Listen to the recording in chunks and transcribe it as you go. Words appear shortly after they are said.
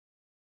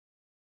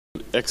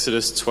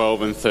Exodus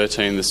 12 and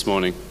 13 this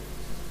morning.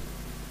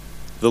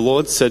 The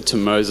Lord said to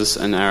Moses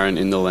and Aaron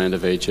in the land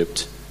of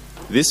Egypt,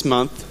 "This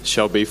month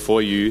shall be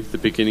for you the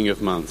beginning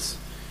of months.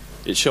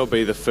 It shall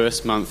be the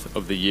first month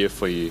of the year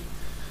for you.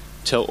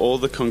 Tell all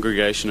the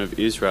congregation of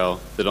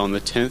Israel that on the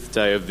 10th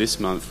day of this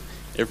month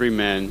every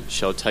man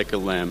shall take a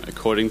lamb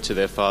according to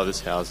their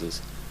fathers'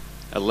 houses,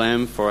 a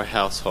lamb for a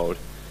household.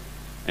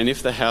 And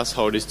if the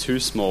household is too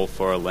small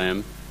for a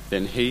lamb,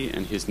 then he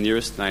and his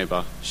nearest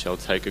neighbour shall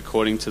take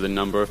according to the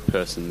number of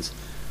persons.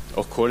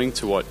 According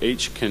to what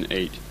each can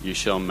eat, you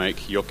shall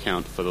make your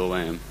count for the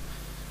lamb.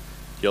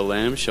 Your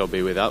lamb shall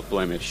be without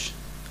blemish,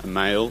 a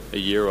male, a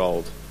year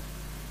old.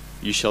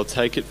 You shall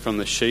take it from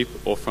the sheep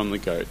or from the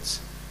goats,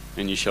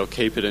 and you shall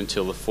keep it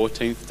until the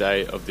 14th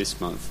day of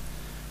this month,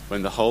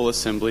 when the whole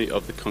assembly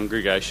of the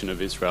congregation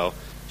of Israel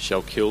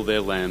shall kill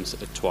their lambs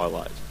at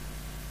twilight.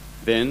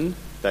 Then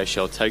they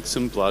shall take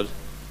some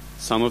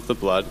of the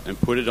blood, and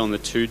put it on the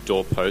 2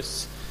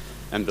 doorposts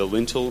and the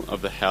lintel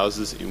of the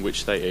houses in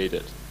which they eat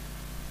it.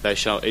 They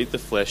shall eat the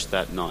flesh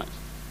that night,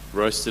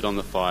 roasted on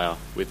the fire,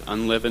 with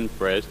unleavened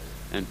bread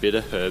and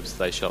bitter herbs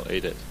they shall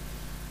eat it.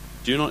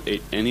 Do not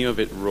eat any of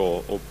it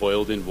raw or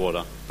boiled in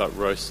water, but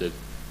roasted,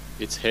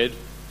 its head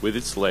with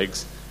its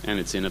legs and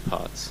its inner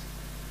parts.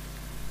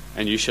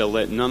 And you shall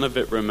let none of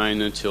it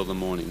remain until the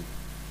morning.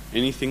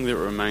 Anything that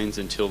remains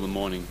until the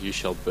morning you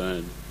shall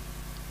burn.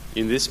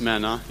 In this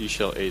manner you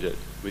shall eat it,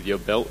 with your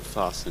belt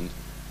fastened,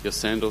 your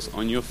sandals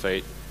on your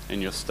feet,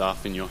 and your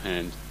staff in your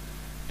hand.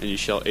 And you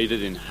shall eat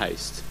it in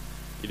haste.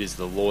 It is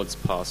the Lord's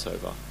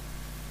Passover.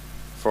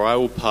 For I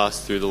will pass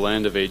through the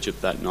land of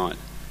Egypt that night,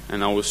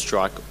 and I will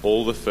strike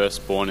all the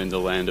firstborn in the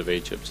land of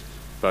Egypt,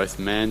 both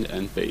man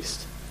and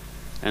beast.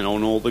 And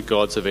on all the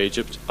gods of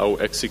Egypt I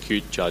will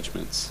execute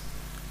judgments.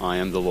 I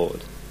am the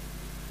Lord.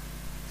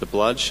 The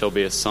blood shall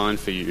be a sign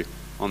for you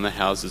on the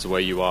houses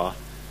where you are,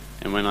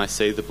 and when I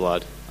see the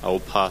blood, I will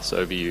pass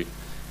over you,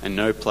 and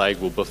no plague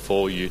will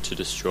befall you to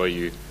destroy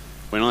you,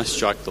 when I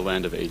strike the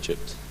land of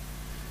Egypt.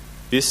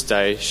 This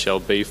day shall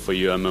be for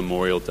you a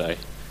memorial day,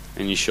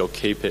 and you shall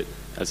keep it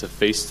as a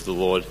feast to the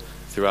Lord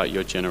throughout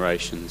your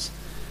generations.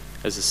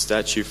 As a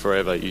statute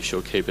forever you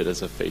shall keep it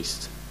as a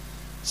feast.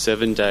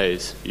 7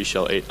 days you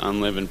shall eat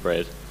unleavened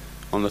bread.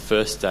 On the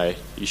first day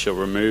you shall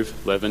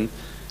remove leaven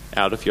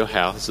out of your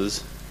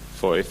houses,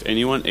 for if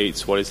anyone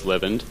eats what is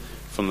leavened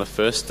from the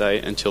first day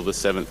until the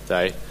 7th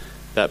day,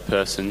 that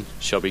person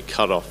shall be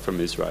cut off from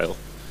Israel.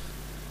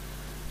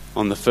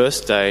 On the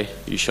first day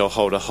you shall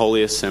hold a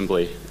holy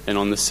assembly, and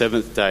on the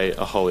 7th day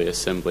a holy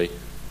assembly.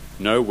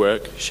 No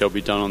work shall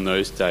be done on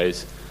those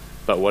days,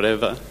 but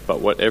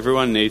what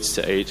everyone needs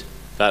to eat,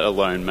 that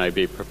alone may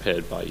be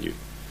prepared by you.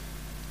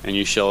 And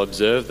you shall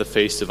observe the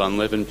feast of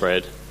unleavened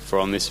bread, for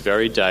on this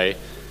very day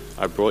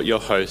I brought your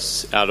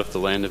hosts out of the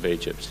land of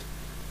Egypt.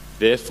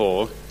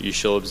 Therefore you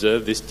shall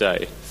observe this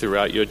day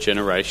throughout your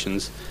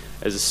generations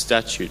as a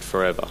statute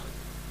forever.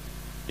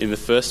 In the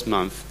first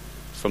month,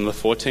 from the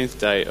 14th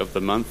day of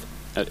the month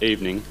at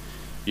evening,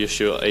 you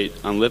shall eat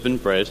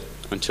unleavened bread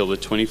until the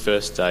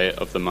 21st day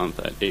of the month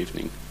at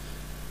evening.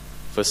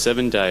 For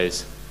 7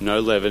 days no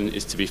leaven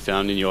is to be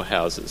found in your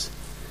houses.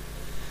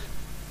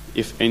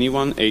 If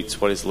anyone eats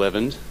what is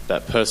leavened,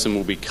 that person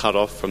will be cut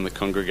off from the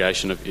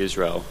congregation of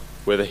Israel,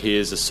 whether he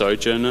is a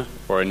sojourner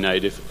or a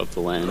native of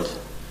the land.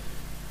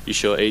 You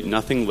shall eat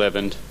nothing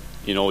leavened.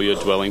 In all your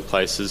dwelling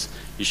places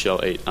you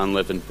shall eat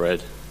unleavened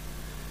bread.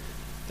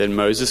 Then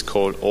Moses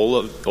called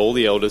all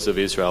the elders of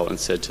Israel and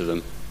said to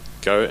them,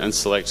 "Go and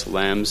select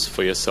lambs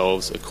for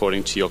yourselves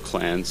according to your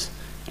clans,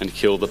 and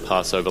kill the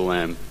Passover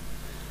lamb.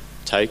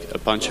 Take a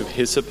bunch of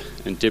hyssop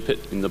and dip it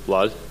in the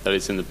blood that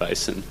is in the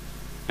basin,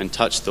 and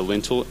touch the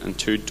lintel and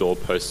 2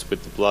 doorposts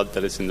with the blood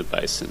that is in the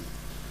basin.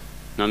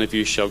 None of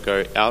you shall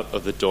go out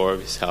of the door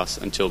of his house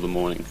until the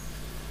morning.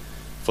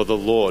 For the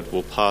Lord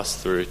will pass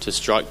through to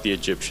strike the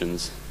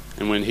Egyptians,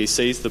 and when he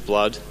sees the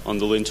blood on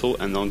the lintel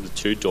and on the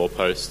 2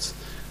 doorposts,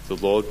 the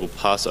Lord will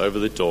pass over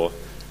the door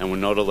and will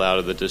not allow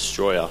the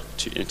destroyer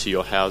to enter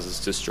your houses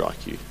to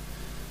strike you.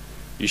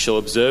 You shall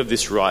observe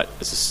this rite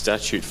as a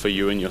statute for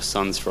you and your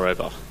sons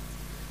forever.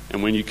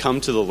 And when you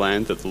come to the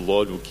land that the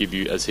Lord will give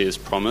you as he has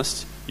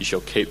promised, you shall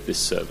keep this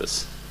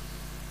service.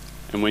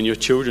 And when your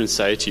children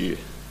say to you,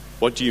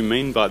 'What do you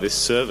mean by this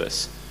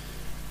service?'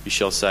 you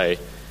shall say,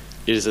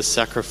 'It is a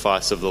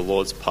sacrifice of the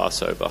Lord's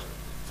Passover,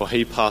 for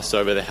he passed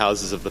over the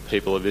houses of the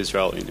people of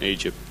Israel in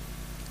Egypt,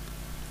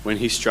 when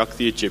he struck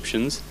the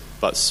Egyptians,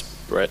 but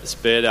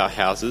spared our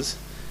houses.'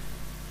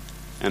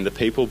 And the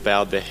people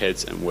bowed their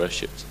heads and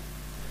worshipped.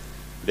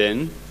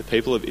 Then the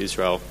people of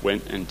Israel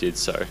went and did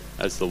so,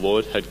 as the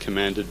Lord had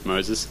commanded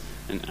Moses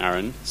and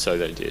Aaron, so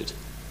they did.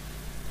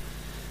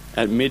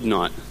 At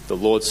midnight the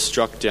Lord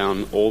struck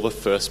down all the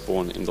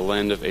firstborn in the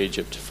land of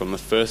Egypt, from the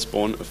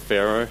firstborn of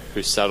Pharaoh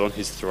who sat on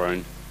his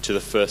throne to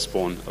the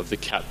firstborn of the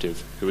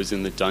captive who was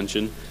in the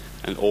dungeon,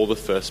 and all the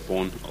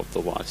firstborn of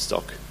the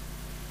livestock.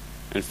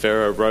 And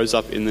Pharaoh rose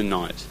up in the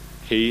night,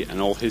 he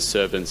and all his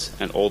servants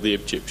and all the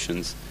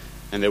Egyptians,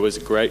 and there was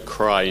a great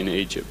cry in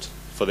Egypt,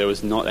 for there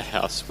was not a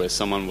house where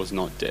someone was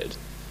not dead.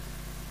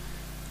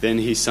 Then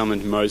he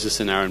summoned Moses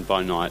and Aaron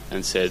by night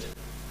and said,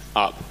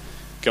 "Up,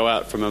 go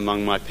out from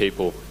among my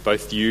people,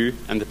 both you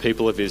and the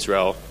people of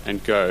Israel,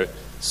 and go,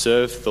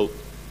 serve the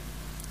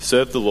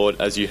Lord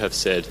as you have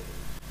said.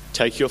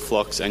 Take your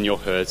flocks and your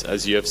herds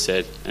as you have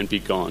said, and be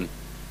gone,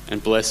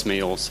 and bless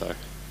me also."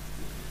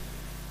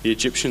 The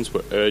Egyptians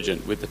were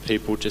urgent with the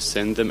people to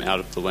send them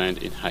out of the land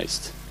in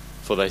haste,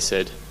 for they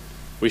said,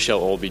 "We shall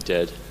all be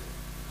dead."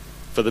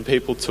 For the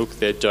people took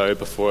their dough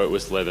before it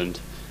was leavened,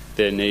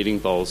 their kneading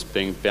bowls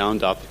being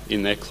bound up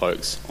in their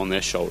cloaks on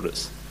their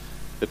shoulders.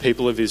 The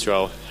people of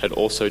Israel had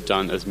also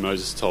done as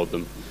Moses told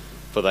them,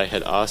 for they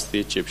had asked the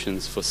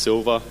Egyptians for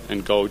silver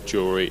and gold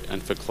jewelry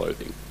and for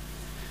clothing.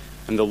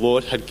 And the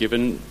Lord had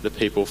given the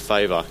people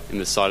favour in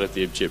the sight of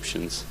the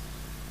Egyptians,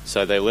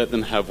 so they let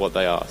them have what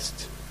they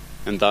asked,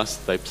 and thus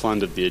they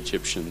plundered the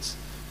Egyptians.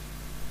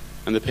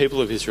 And the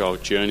people of Israel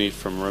journeyed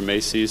from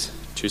Rameses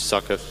to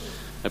Succoth,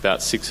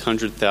 about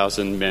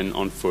 600,000 men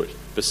on foot,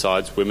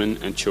 besides women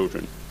and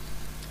children.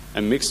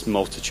 A mixed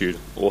multitude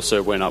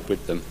also went up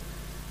with them,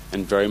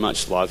 and very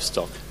much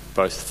livestock,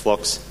 both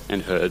flocks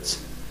and herds.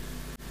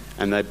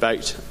 And they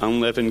baked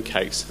unleavened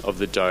cakes of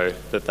the dough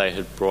that they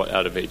had brought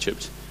out of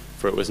Egypt,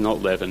 for it was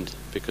not leavened,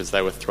 because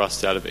they were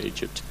thrust out of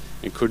Egypt,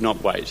 and could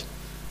not wait,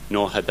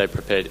 nor had they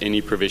prepared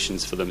any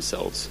provisions for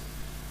themselves.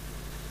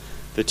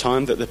 The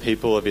time that the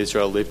people of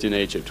Israel lived in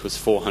Egypt was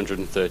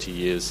 430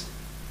 years.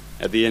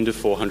 At the end of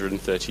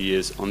 430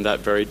 years, on that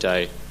very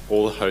day,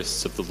 all the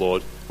hosts of the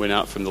Lord went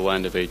out from the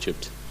land of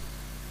Egypt.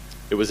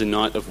 It was a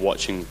night of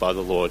watching by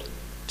the Lord,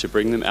 to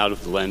bring them out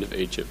of the land of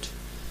Egypt.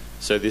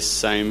 So this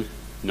same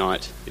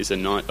night is a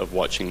night of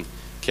watching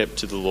kept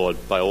to the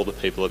Lord by all the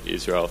people of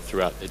Israel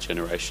throughout their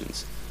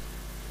generations.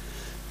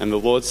 And the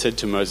Lord said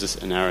to Moses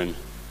and Aaron,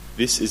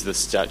 "This is the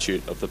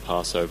statute of the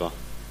Passover.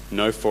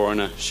 No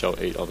foreigner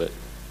shall eat of it,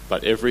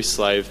 but every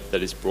slave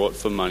that is brought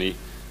for money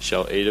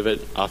shall eat of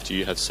it after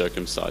you have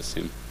circumcised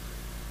him.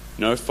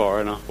 No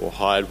foreigner or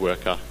hired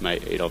worker may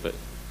eat of it.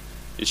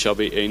 It shall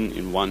be eaten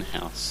in one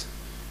house.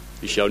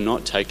 You shall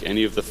not take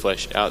any of the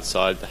flesh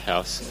outside the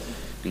house,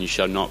 and you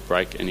shall not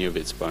break any of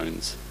its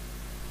bones.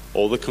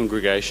 All the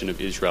congregation of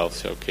Israel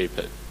shall keep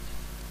it.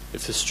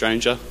 If a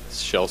stranger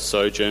shall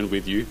sojourn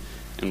with you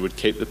and would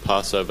keep the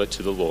Passover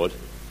to the Lord,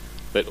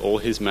 let all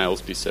his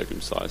males be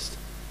circumcised.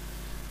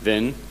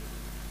 Then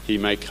he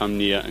may come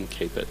near and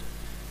keep it.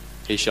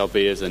 He shall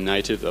be as a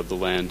native of the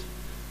land,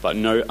 but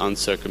no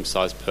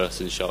uncircumcised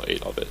person shall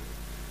eat of it.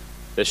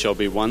 There shall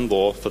be one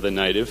law for the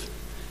native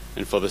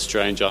and for the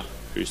stranger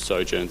who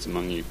sojourns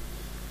among you."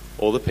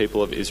 All the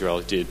people of Israel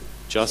did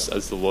just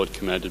as the Lord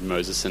commanded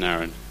Moses and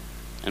Aaron.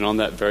 And on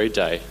that very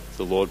day,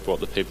 the Lord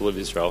brought the people of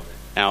Israel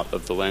out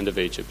of the land of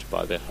Egypt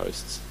by their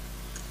hosts.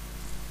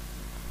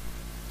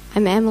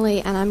 I'm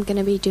Emily, and I'm going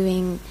to be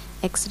doing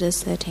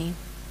Exodus 13.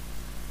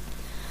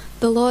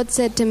 The Lord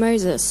said to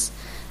Moses,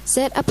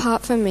 "Set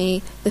apart for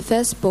me the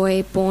first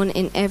boy born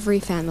in every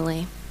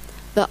family.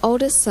 The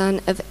oldest son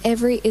of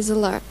every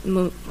Israelite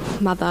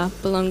mother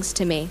belongs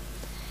to me.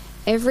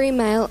 Every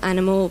male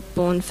animal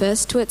born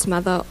first to its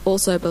mother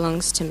also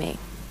belongs to me."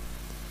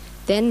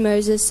 Then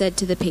Moses said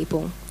to the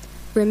people,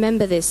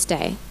 "Remember this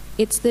day.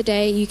 It's the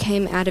day you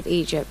came out of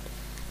Egypt.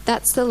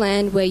 That's the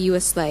land where you were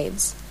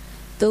slaves.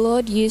 The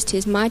Lord used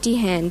his mighty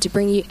hand to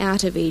bring you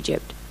out of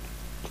Egypt.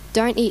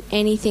 Don't eat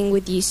anything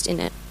with yeast in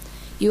it.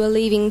 You are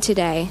leaving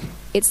today.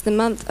 It's the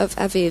month of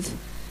Aviv.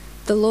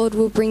 The Lord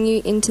will bring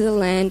you into the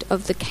land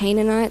of the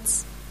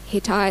Canaanites,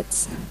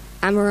 Hittites,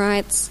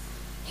 Amorites,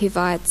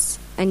 Hivites,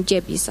 and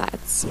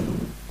Jebusites.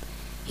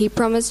 He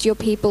promised your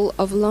people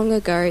of long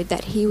ago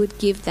that he would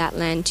give that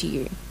land to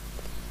you.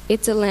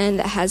 It's a land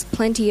that has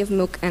plenty of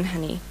milk and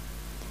honey.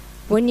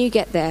 When you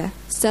get there,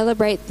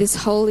 celebrate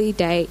this holy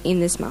day in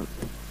this month.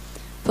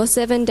 For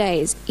 7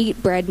 days,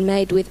 eat bread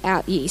made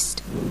without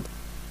yeast.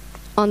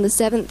 On the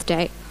 7th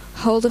day,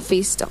 hold a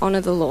feast to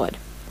honor the Lord.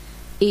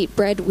 Eat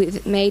bread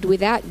made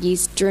without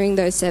yeast during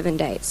those 7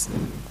 days.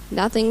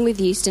 Nothing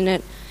with yeast in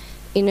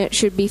it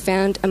should be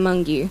found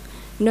among you.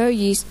 No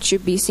yeast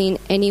should be seen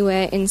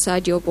anywhere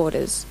inside your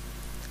borders.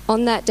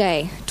 On that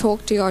day,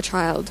 talk to your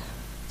child.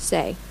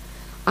 Say,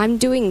 I'm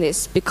doing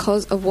this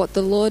because of what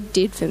the Lord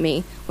did for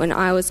me when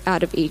I was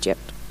out of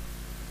Egypt.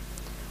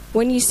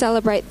 When you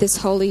celebrate this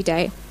holy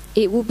day,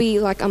 it will be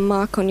like a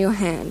mark on your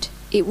hand.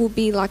 It will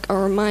be like a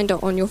reminder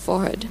on your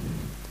forehead.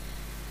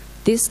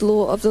 This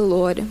law of the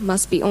Lord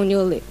must be on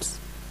your lips.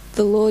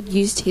 The Lord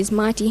used his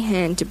mighty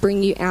hand to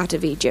bring you out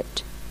of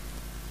Egypt.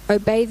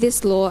 Obey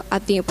this law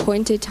at the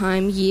appointed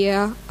time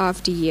year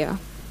after year.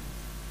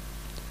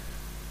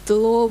 The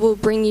Lord will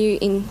bring you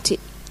into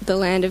the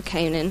land of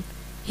Canaan.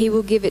 He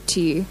will give it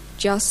to you,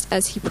 just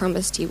as he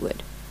promised he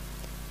would.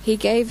 He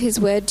gave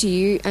his word to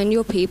you and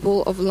your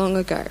people of long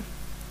ago.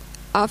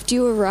 After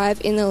you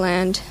arrive in the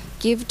land,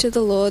 give to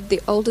the Lord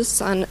the oldest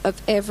son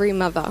of every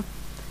mother.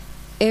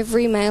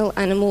 Every male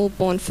animal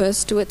born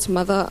first to its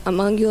mother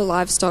among your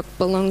livestock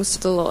belongs to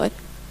the Lord.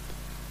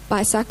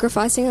 By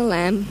sacrificing a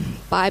lamb,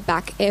 buy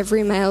back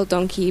every male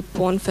donkey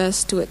born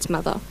first to its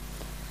mother.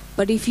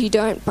 But if you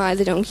don't buy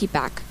the donkey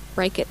back,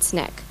 break its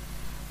neck.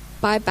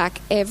 buy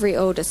back every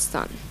oldest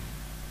son.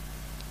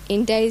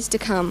 In days to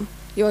come,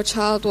 your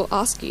child will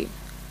ask you,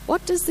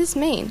 'What does this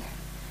mean?'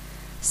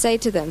 Say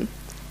to them,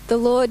 'The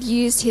Lord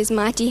used his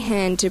mighty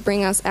hand to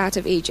bring us out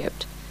of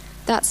Egypt.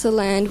 That's the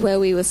land where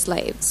we were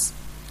slaves.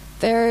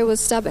 Pharaoh was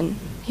stubborn.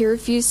 He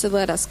refused to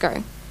let us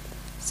go.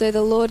 So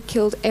the Lord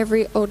killed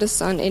every oldest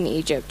son in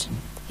Egypt.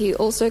 He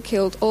also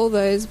killed all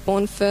those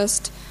born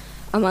first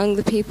among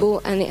the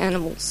people and the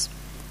animals.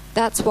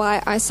 That's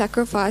why I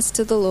sacrifice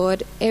to the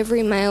Lord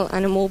every male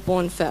animal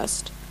born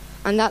first.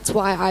 And that's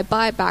why I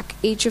buy back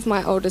each of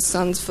my oldest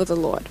sons for the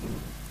Lord.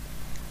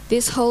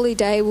 This holy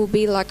day will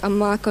be like a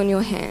mark on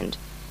your hand.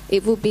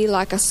 It will be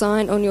like a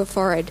sign on your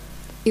forehead.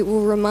 It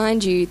will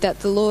remind you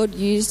that the Lord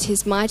used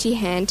his mighty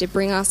hand to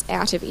bring us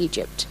out of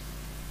Egypt."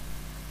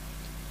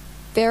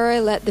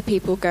 Pharaoh let the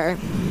people go.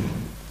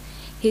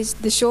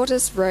 The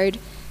shortest road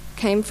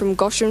came from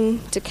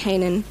Goshen to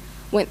Canaan,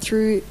 went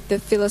through the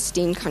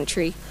Philistine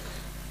country,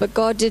 but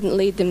God didn't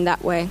lead them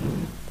that way.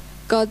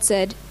 God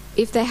said,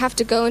 if they have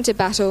to go into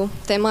battle,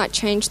 they might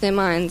change their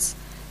minds.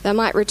 They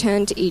might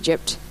return to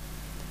Egypt.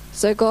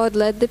 So God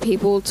led the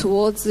people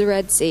towards the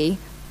Red Sea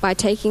by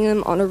taking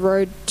them on a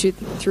road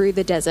through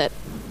the desert.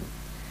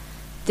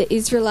 The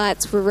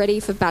Israelites were ready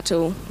for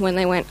battle when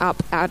they went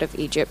up out of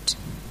Egypt.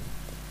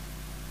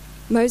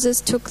 Moses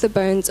took the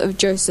bones of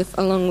Joseph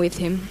along with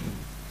him.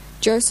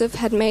 Joseph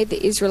had made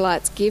the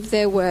Israelites give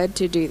their word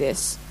to do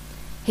this.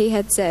 He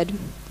had said,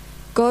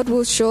 "God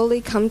will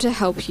surely come to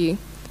help you.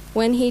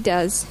 When he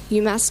does,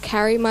 you must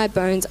carry my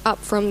bones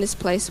up from this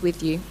place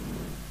with you."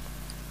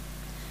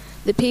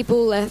 The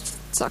people left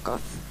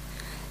Succoth.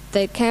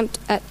 They camped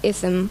at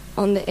Etham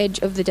on the edge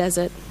of the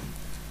desert.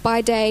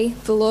 By day,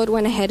 the Lord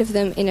went ahead of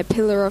them in a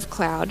pillar of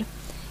cloud.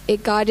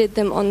 It guided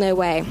them on their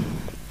way.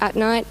 At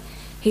night,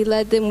 he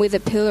led them with a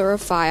pillar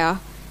of fire.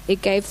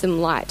 It gave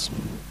them light,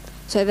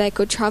 so they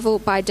could travel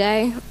by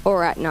day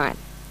or at night.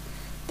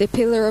 The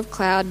pillar of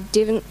cloud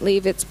didn't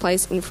leave its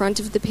place in front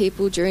of the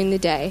people during the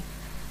day,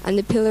 and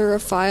the pillar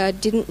of fire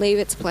didn't leave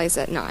its place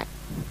at night.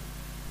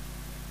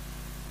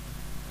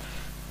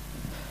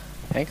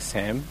 Thanks,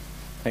 Sam.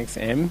 Thanks,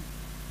 Em.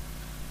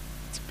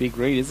 It's a big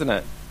read, isn't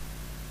it?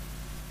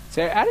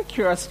 So, out of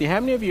curiosity,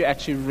 how many of you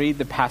actually read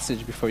the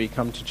passage before you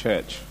come to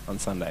church on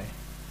Sunday?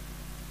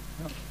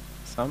 Oh,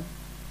 some?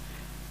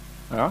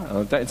 All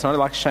right. It's not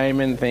like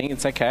shame and thing.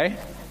 It's okay.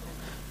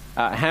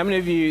 How many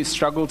of you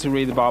struggle to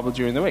read the Bible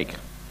during the week?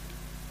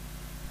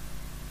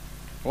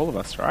 All of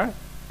us, right?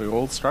 We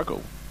all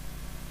struggle.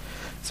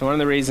 So one of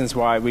the reasons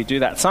why we do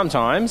that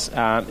sometimes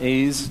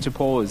is to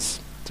pause,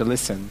 to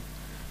listen,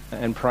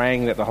 and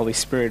praying that the Holy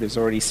Spirit is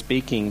already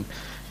speaking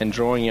and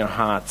drawing your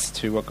hearts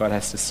to what God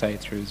has to say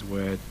through his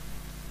word.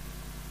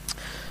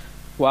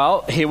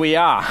 Well, here we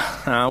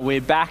are.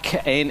 We're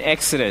back in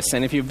Exodus.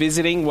 And if you're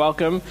visiting,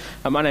 welcome.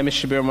 My name is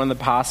Shabir. I'm one of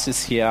the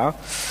pastors here.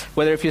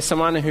 Whether if you're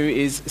someone who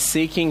is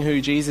seeking who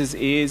Jesus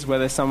is,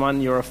 whether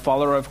you're a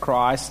follower of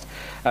Christ,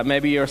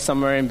 maybe you're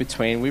somewhere in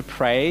between, we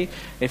pray,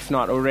 if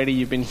not already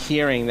you've been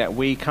hearing, that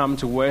we come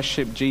to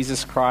worship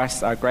Jesus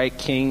Christ, our great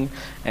King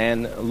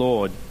and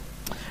Lord.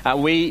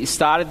 We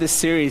started this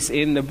series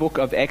in the book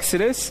of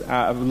Exodus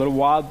a little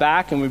while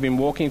back, and we've been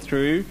walking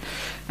through.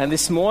 And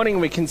this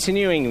morning we're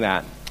continuing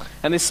that.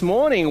 And this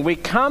morning we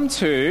come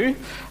to,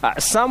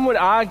 some would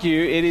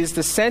argue it is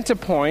the center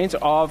point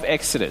of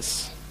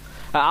Exodus.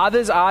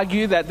 Others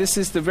argue that this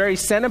is the very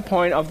center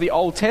point of the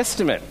Old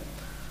Testament.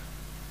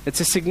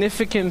 It's a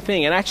significant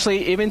thing. And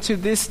actually, even to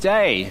this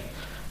day,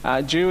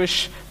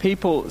 Jewish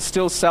people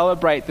still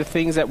celebrate the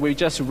things that we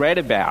just read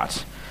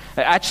about.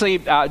 Actually,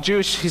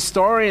 Jewish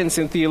historians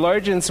and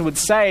theologians would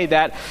say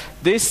that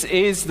this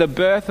is the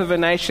birth of a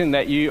nation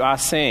that you are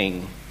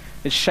seeing.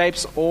 It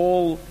shapes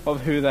all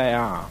of who they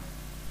are.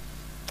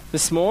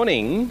 This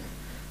morning,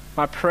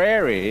 my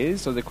prayer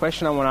is, or the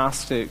question I want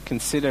us to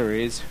consider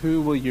is,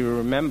 who will you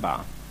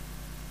remember?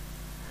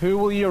 Who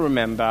will you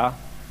remember?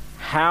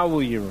 How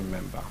will you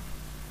remember?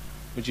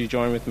 Would you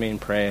join with me in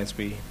prayer as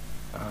we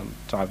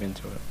dive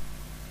into it?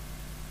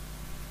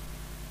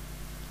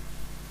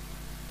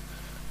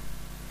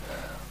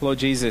 Lord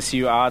Jesus,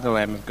 you are the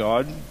Lamb of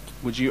God.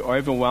 Would you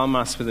overwhelm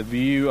us with a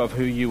view of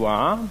who you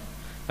are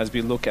as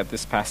we look at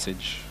this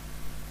passage?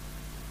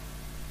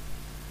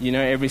 You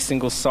know every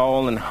single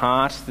soul and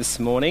heart this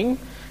morning.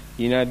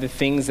 You know the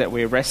things that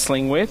we're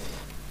wrestling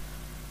with,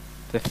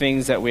 the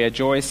things that we are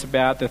joyous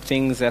about, the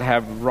things that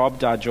have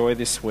robbed our joy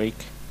this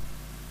week,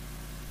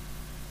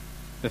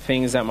 the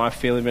things that might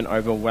feel even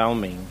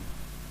overwhelming.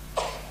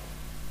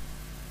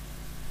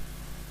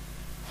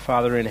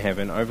 Father in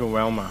heaven,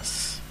 overwhelm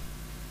us.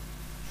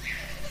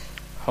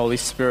 Holy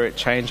Spirit,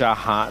 change our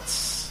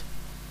hearts.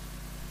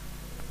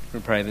 We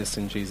pray this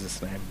in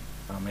Jesus' name.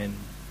 Amen.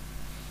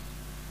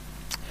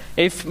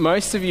 If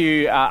most of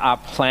you are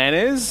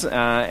planners,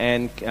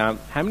 and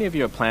how many of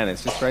you are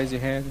planners? Just raise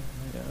your hand.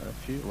 A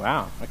few.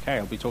 Wow. Okay,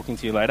 I'll be talking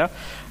to you later.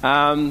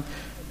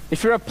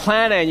 If you're a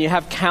planner and you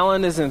have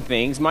calendars and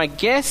things, my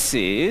guess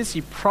is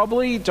you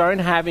probably don't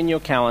have in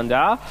your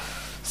calendar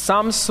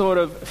some sort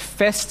of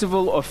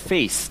festival or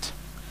feast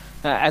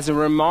as a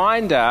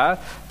reminder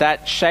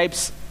that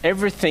shapes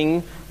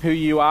everything who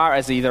you are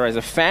as either as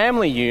a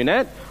family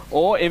unit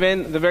or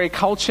even the very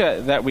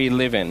culture that we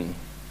live in.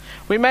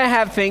 We may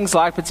have things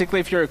like,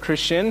 particularly if you're a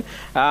Christian,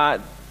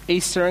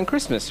 Easter and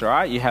Christmas,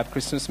 right? You have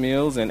Christmas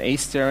meals and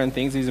Easter and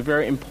things. These are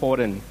very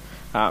important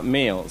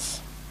meals.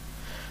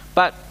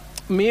 But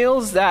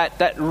meals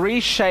that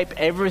reshape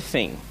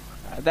everything,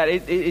 that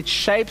it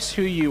shapes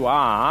who you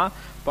are,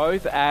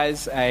 both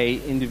as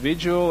an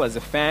individual, as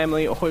a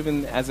family, or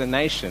even as a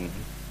nation.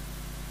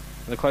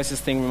 The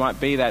closest thing might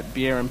be that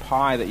beer and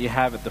pie that you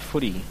have at the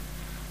footy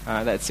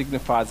that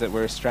signifies that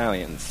we're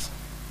Australians.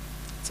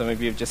 Some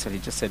of you have just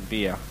said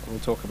beer. We'll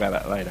talk about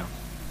that later.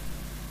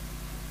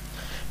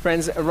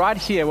 Friends, right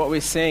here what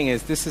we're seeing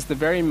is this is the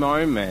very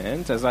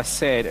moment, as I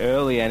said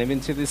earlier and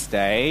even to this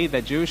day,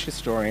 that Jewish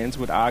historians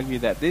would argue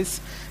that this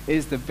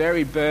is the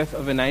very birth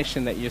of a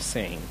nation that you're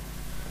seeing.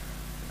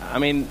 I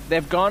mean,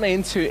 they've gone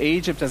into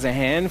Egypt as a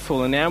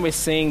handful, and now we're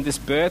seeing this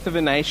birth of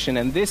a nation,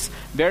 and this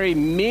very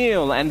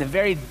meal and the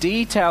very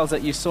details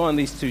that you saw in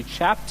these 2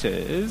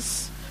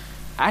 chapters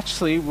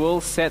actually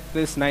will set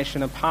this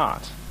nation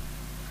apart.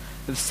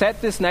 They've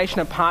set this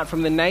nation apart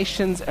from the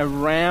nations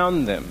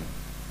around them.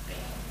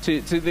 To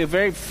the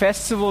very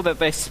festival that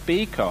they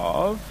speak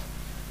of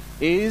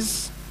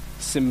is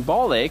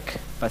symbolic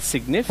but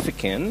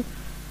significant,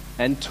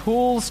 and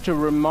tools to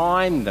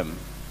remind them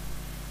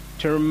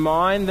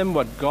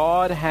what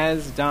God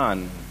has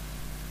done,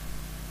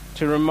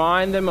 to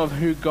remind them of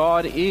who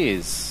God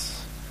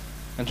is,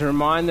 and to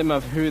remind them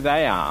of who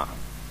they are.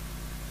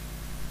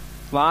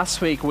 Last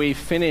week we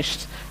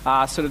finished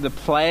sort of the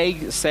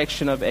plague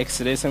section of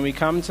Exodus, and we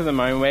come to the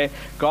moment where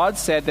God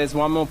said there's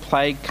one more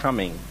plague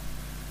coming.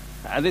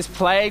 This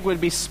plague would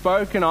be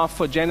spoken of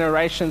for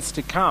generations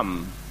to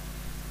come.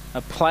 A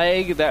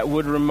plague that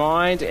would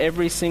remind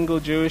every single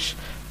Jewish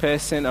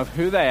person of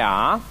who they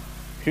are,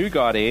 who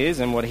God is,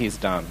 and what He's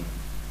done.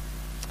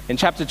 In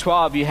chapter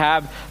 12, you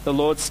have the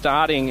Lord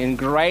starting in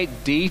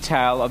great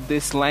detail of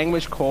this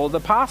language called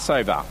the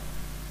Passover.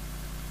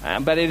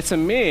 But it's a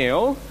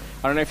meal.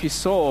 I don't know if you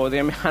saw the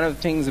amount of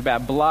things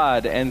about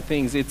blood and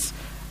things. It's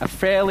a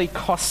fairly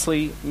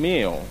costly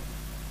meal.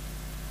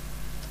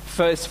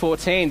 Verse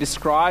 14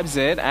 describes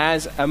it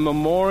as a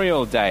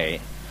memorial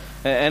day.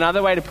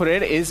 Another way to put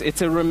it is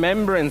it's a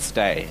remembrance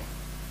day.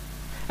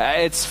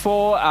 It's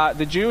for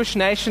the Jewish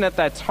nation at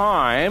that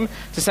time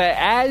to say,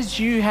 as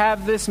you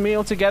have this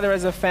meal together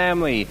as a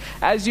family,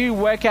 as you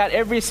work out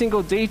every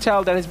single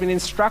detail that has been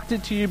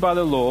instructed to you by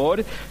the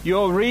Lord,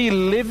 you're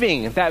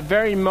reliving that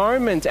very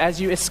moment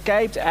as you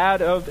escaped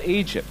out of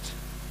Egypt.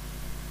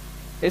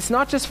 It's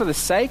not just for the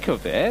sake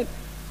of it.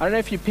 I don't know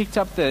if you picked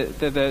up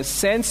the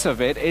sense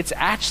of it. It's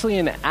actually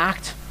an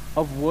act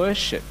of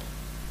worship.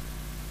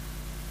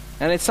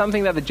 And it's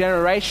something that the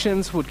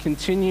generations would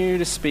continue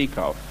to speak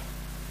of.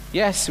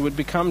 Yes, it would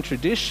become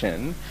tradition,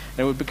 and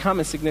it would become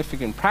a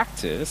significant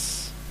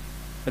practice,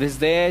 but it's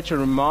there to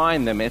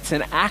remind them. It's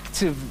an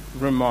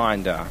active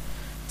reminder.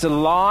 It's a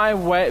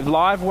live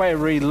way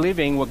of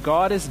reliving what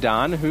God has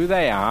done, who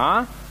they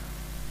are,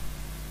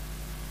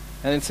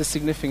 and it's a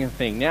significant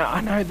thing. Now,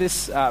 I know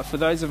this, for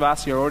those of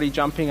us who are already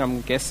jumping,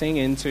 I'm guessing,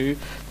 into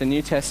the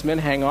New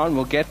Testament. Hang on,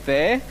 we'll get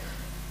there,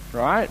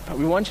 right? But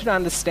we want you to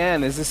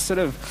understand there's this sort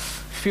of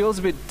feels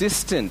a bit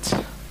distant.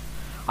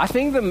 I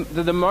think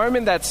the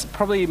moment that's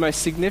probably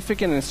most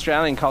significant in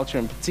Australian culture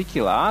in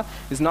particular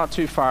is not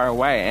too far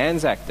away,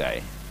 Anzac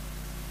Day.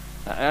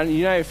 And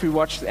you know, if we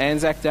watch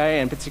Anzac Day,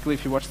 and particularly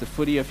if you watch the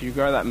footy, if you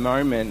go to that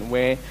moment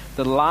where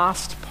the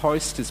last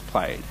post is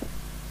played,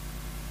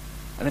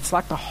 and it's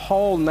like the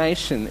whole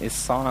nation is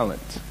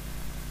silent,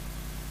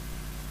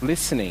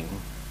 listening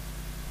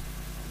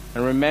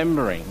and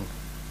remembering.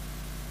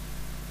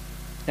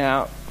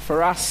 Now,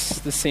 for us,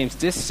 this seems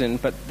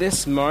distant, but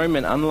this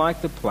moment,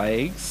 unlike the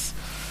plagues,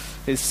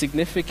 is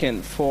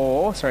significant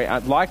for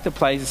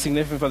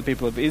the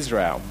people of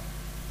Israel.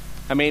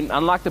 I mean,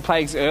 unlike the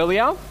plagues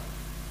earlier,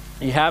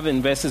 you have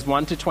in verses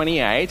 1 to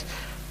 28,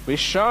 we're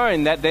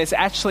shown that there's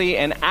actually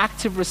an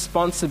active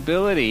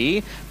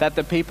responsibility that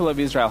the people of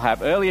Israel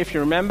have. Earlier, if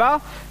you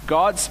remember,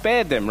 God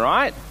spared them,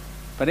 right?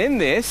 But in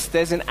this,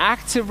 there's an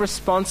active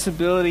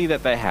responsibility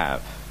that they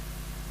have.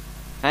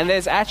 And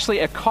there's actually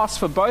a cost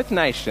for both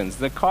nations.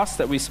 The cost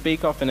that we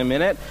speak of in a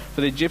minute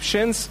for the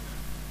Egyptians,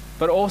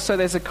 but also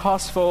there's a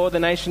cost for the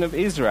nation of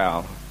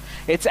Israel.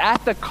 It's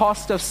at the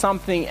cost of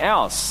something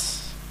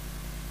else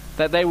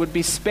that they would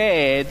be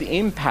spared the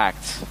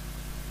impact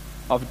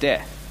of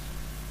death.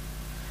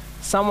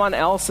 Someone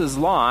else's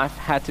life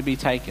had to be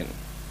taken.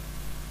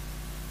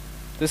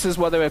 This is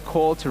what they were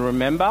called to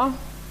remember.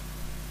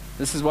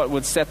 This is what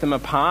would set them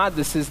apart.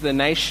 This is the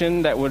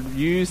nation that would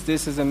use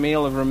this as a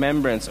meal of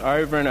remembrance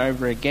over and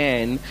over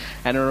again,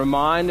 and a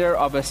reminder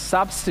of a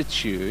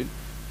substitute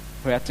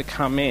who had to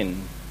come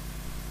in.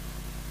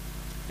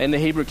 In the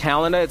Hebrew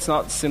calendar, it's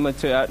not similar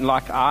to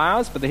like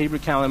ours, but the Hebrew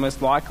calendar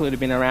most likely would have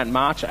been around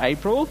March,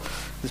 April.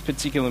 This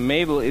particular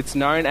meal, it's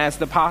known as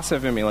the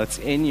Passover meal. It's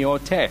in your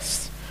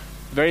text.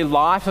 The very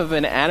life of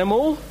an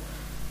animal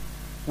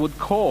would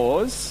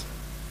cause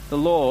the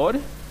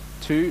Lord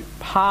to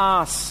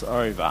pass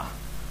over.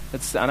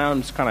 I know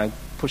I'm just kind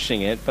of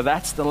pushing it, but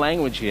that's the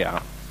language here.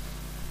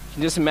 You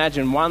can just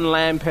imagine one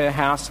lamb per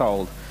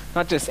household.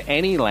 Not just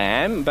any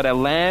lamb, but a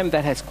lamb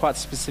that has quite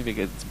specific.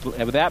 It's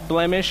without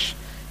blemish.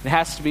 It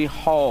has to be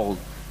whole,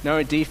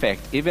 no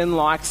defect, even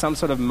like some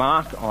sort of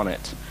mark on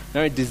it.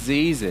 No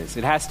diseases.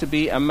 It has to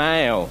be a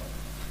male.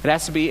 It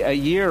has to be a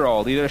year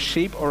old, either a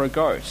sheep or a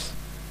goat.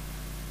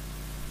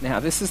 Now,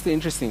 this is the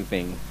interesting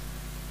thing.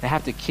 They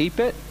have to keep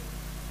it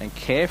and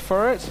care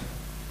for it,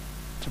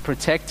 to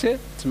protect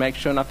it, to make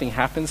sure nothing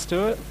happens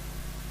to it.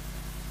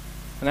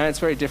 I know it's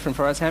very different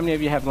for us. How many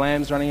of you have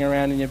lambs running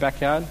around in your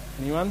backyard?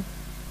 Anyone?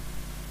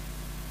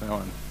 No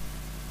one.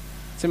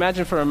 So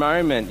imagine for a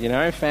moment,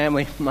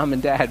 family, mum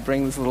and dad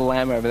bring this little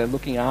lamb over, they're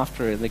looking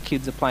after it, the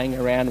kids are playing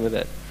around with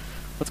it.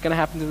 What's going to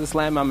happen to this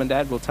lamb, mum and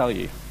dad? Will tell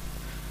you.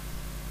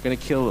 We're going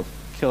to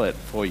kill it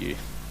for you,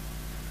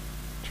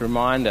 to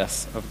remind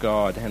us of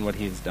God and what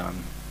he has done.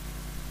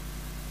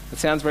 It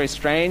sounds very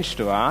strange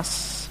to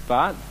us,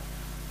 but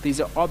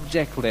these are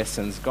object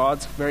lessons,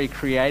 God's very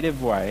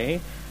creative way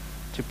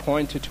to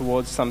point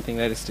towards something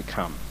that is to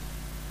come.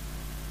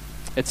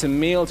 It's a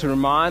meal to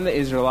remind the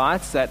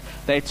Israelites that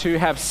they too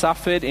have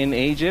suffered in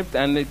Egypt,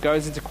 and it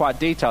goes into quite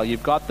detail.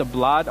 You've got the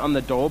blood on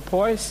the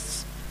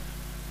doorposts.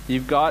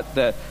 You've got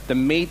the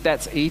meat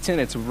that's eaten.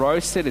 It's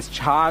roasted. It's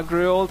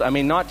char-grilled. I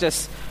mean, not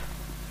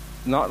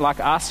like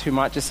us who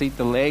might just eat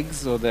the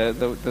legs or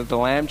the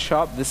lamb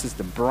chop. This is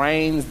the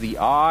brains, the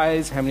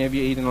eyes. How many of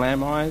you eaten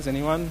lamb eyes?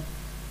 Anyone?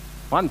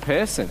 One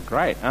person.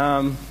 Great.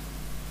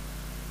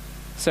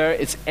 So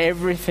it's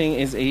everything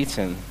is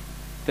eaten.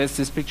 There's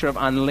this picture of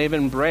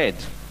unleavened bread.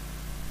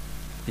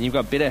 And you've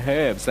got bitter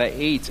herbs. They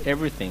eat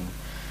everything.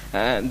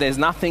 There's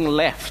nothing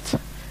left.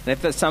 And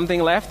if there's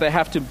something left, they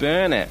have to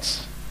burn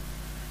it.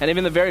 And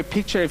even the very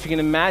picture, if you can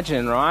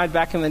imagine, right,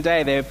 back in the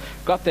day, they've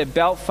got their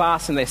belt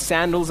fastened, their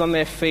sandals on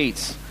their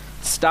feet,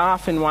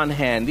 staff in one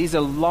hand. These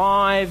are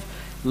live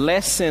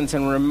lessons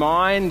and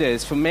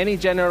reminders for many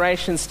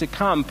generations to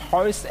come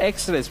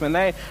post-Exodus, when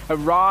they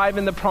arrive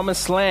in the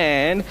promised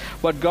land,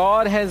 what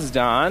God has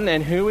done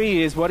and who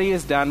he is, what he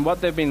has done,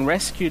 what they've been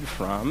rescued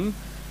from,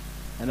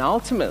 and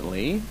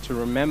ultimately to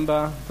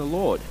remember the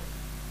Lord.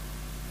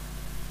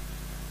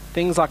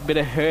 Things like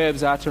bitter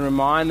herbs are to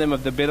remind them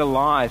of the bitter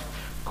life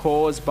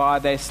caused by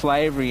their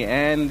slavery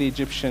and the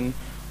Egyptian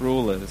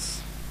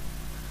rulers.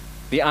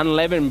 The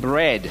unleavened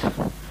bread.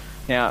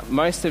 Now,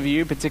 most of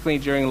you, particularly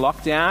during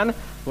lockdown,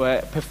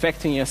 were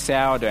perfecting your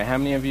sourdough. How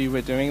many of you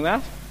were doing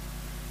that?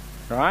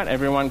 Right?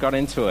 Everyone got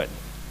into it.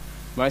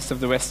 Most of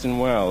the Western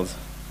world.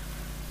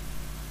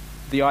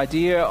 The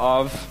idea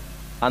of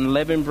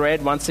unleavened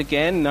bread, once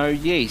again, no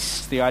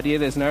yeast. The idea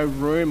there's no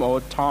room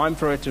or time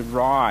for it to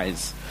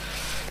rise.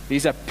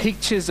 These are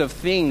pictures of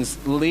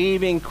things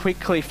leaving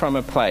quickly from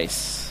a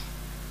place.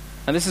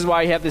 And this is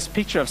why you have this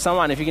picture of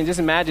someone, if you can just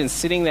imagine,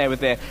 sitting there with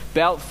their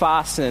belt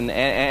fastened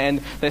and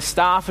their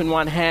staff in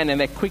one hand, and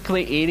they're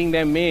quickly eating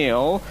their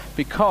meal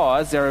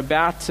because they're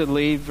about to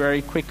leave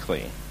very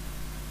quickly.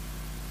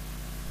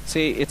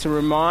 See, it's a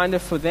reminder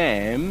for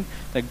them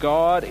that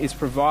God is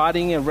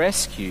providing a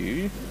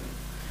rescue,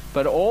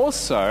 but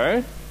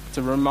also it's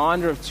a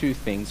reminder of two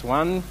things.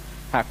 One,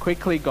 how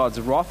quickly God's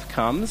wrath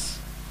comes,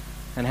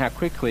 and how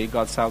quickly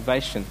God's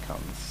salvation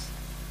comes.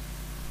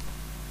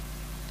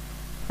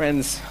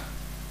 Friends,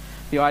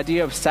 the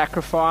idea of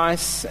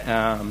sacrifice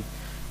and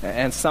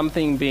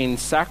something being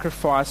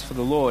sacrificed for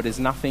the Lord is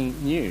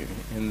nothing new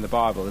in the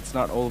Bible. It's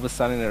not all of a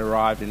sudden it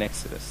arrived in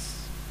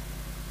Exodus.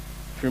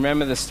 If you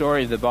remember the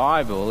story of the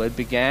Bible, it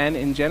began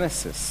in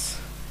Genesis,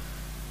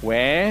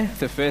 where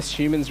the first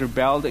humans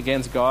rebelled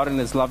against God and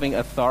his loving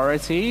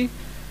authority.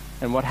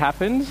 And what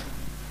happened?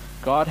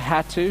 God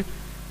had to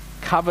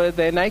cover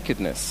their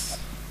nakedness.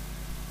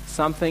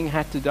 Something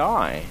had to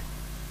die.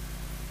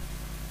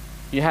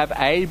 You have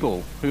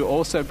Abel, who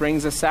also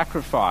brings a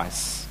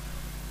sacrifice.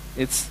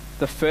 It's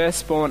the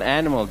firstborn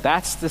animal.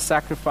 That's the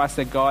sacrifice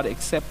that God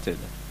accepted.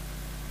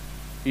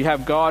 You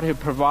have God who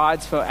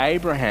provides for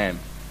Abraham,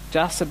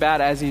 just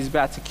about as he's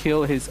about to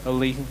kill his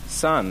only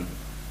son.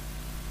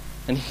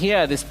 And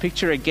here, this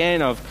picture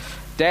again of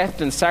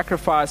death and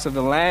sacrifice of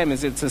the lamb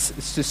it's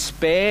to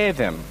spare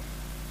them.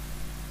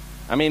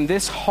 I mean,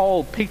 this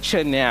whole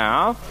picture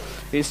now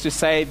is to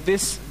say,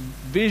 this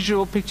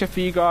visual picture for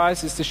you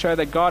guys is to show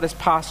that God has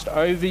passed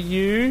over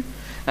you,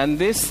 and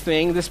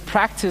this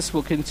practice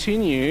will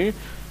continue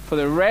for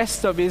the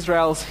rest of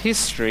Israel's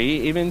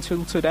history, even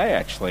till today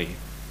actually.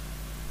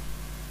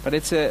 But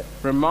it's a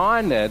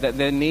reminder that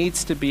there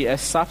needs to be a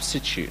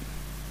substitute,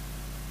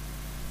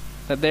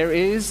 that there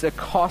is a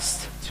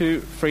cost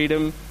to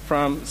freedom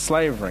from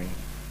slavery,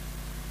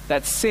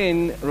 that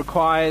sin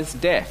requires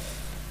death,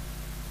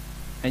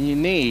 and you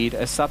need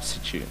a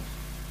substitute.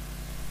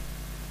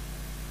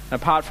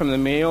 Apart from the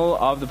meal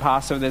of the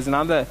Passover, there's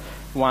another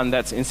one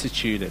that's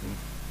instituted.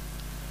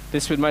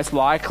 This would most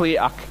likely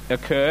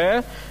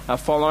occur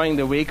following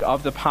the week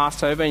of the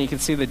Passover, and you can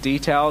see the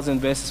details in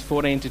verses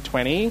 14 to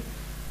 20.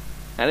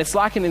 And it's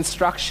like an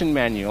instruction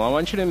manual. I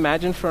want you to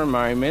imagine for a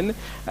moment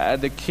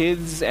the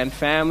kids and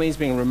families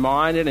being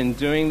reminded and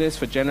doing this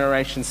for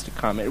generations to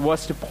come. It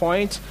was to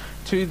point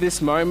to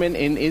this moment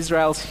in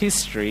Israel's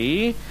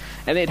history,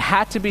 and it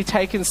had to be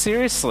taken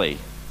seriously.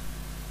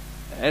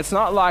 It's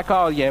not like,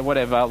 oh yeah,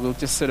 whatever, we'll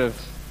just sort of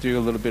do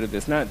a little bit of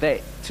this. No,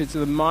 to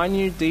the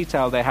minute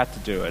detail, they had to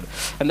do it.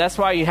 And that's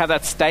why you have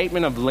that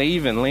statement of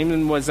leaven.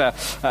 Leaven was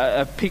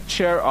a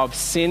picture of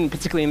sin,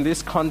 particularly in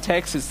this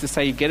context. It's to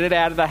say you get it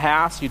out of the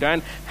house, you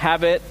don't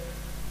have it.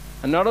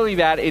 And not only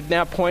that, it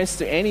now points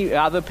to any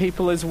other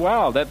people as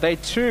well, that they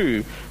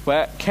too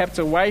were kept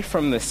away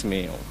from this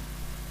meal.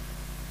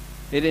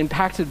 It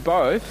impacted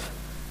both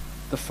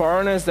the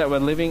foreigners that were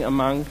living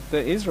among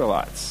the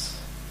Israelites.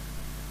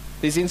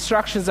 These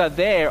instructions are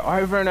there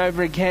over and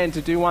over again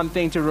to do one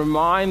thing, to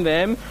remind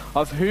them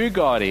of who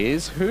God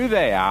is, who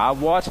they are,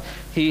 what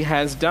He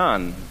has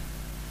done.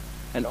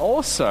 And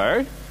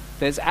also,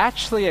 there's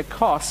actually a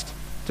cost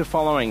to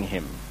following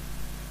Him.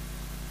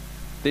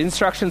 The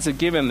instructions are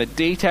given, the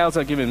details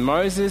are given.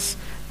 Moses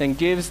then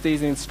gives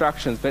these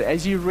instructions. But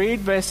as you read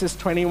verses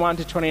 21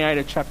 to 28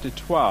 of chapter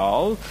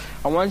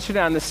 12, I want you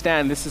to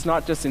understand this is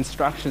not just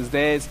instructions,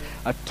 there's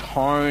a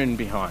tone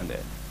behind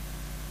it.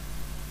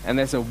 And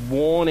there's a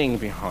warning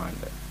behind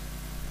it.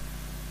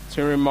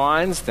 So it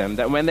reminds them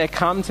that when they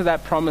come to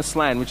that promised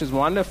land, which is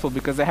wonderful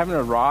because they haven't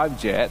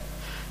arrived yet,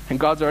 and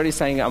God's already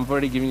saying, I've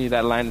already given you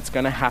that land, it's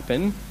going to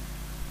happen,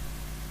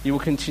 you will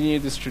continue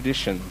this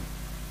tradition.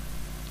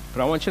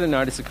 But I want you to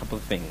notice a couple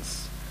of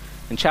things.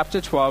 In chapter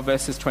 12,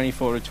 verses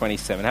 24 to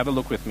 27, have a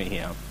look with me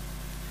here.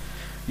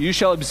 You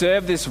shall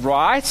observe this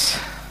rite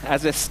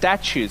as a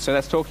statute. So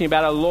that's talking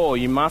about a law.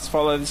 You must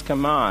follow this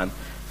command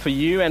for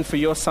you and for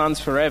your sons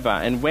forever.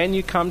 And when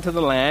you come to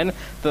the land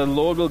the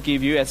Lord will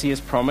give you, as He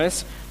has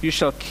promised, you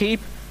shall keep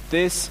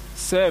this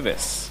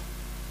service.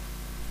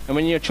 And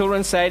when your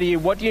children say to you,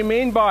 what do you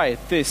mean by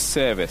this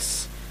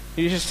service?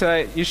 You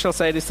shall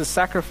say, it is the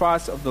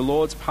sacrifice of the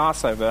Lord's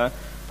Passover,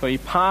 for He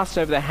passed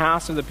over the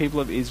house of the people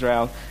of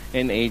Israel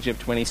in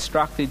Egypt when He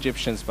struck the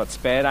Egyptians, but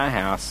spared our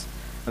house.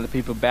 And the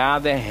people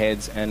bowed their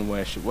heads and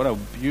worshipped. What a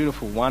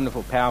beautiful,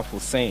 wonderful, powerful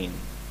scene.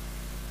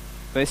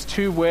 There's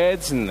two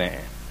words in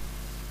there.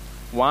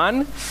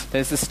 One,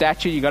 there's the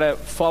statute, you've got to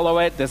follow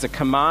it. There's a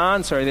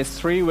command, there's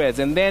three words.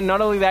 And then not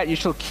only that, you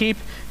shall keep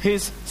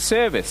His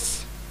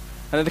service.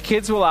 And the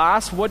kids will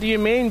ask, what do you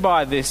mean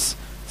by this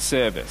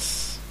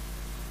service?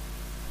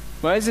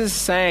 Moses is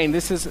saying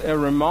this is a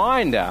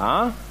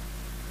reminder,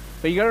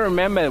 but you've got to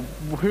remember,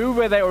 who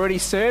were they already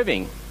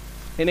serving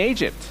in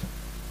Egypt?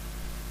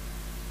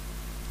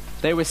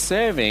 They were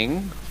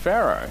serving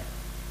Pharaoh.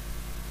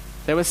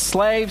 They were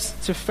slaves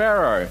to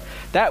Pharaoh.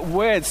 That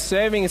word,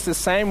 serving, is the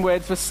same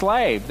word for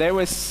slave. They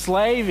were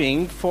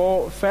slaving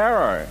for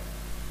Pharaoh.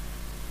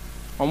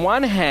 On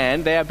one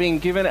hand, they are being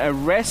given a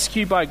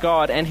rescue by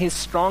God and His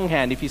strong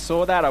hand. If you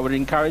saw that, I would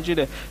encourage you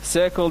to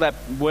circle that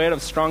word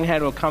of strong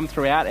hand. It will come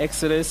throughout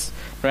Exodus,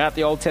 throughout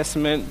the Old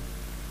Testament.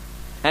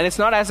 And it's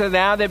not as though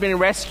now they've been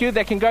rescued,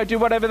 they can go do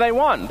whatever they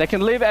want. They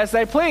can live as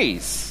they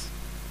please.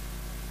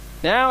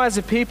 Now, as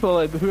a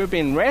people who have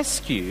been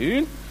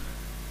rescued,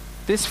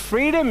 this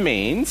freedom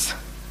means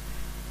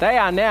they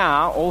are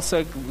now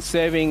also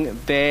serving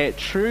their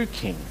true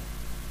king.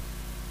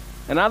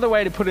 Another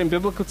way to put it in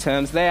biblical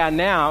terms, they are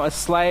now a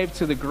slave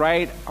to the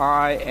great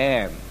I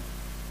am.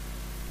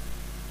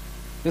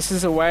 This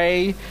is a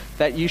way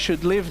that you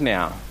should live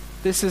now.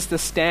 This is the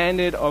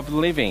standard of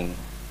living.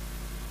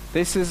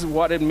 This is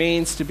what it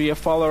means to be a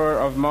follower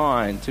of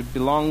mine, to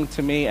belong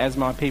to me as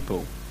my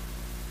people.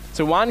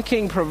 So one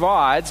king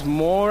provides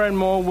more and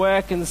more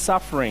work and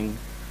suffering.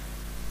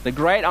 The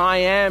great I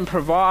am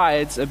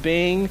provides a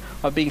being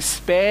of being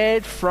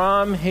spared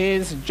from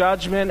His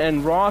judgment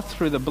and wrath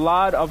through the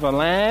blood of a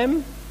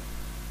lamb,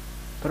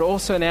 but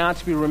also now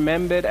to be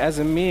remembered as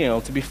a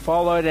meal, to be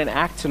followed and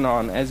acted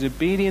on as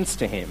obedience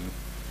to Him,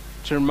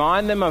 to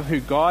remind them of who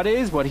God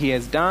is, what He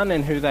has done,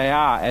 and who they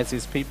are as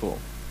His people.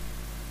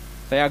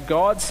 They are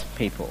God's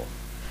people.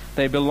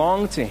 They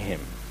belong to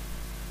Him.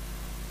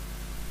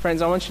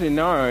 Friends, I want you to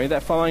know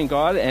that following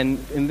God,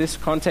 and in this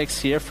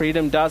context here,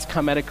 freedom does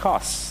come at a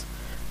cost.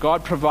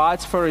 God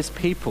provides for His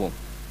people.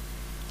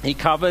 He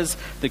covers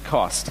the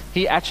cost.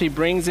 He actually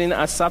brings in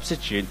a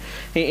substitute.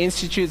 He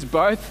institutes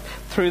both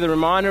through the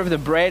reminder of the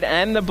bread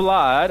and the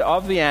blood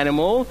of the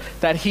animal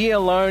that He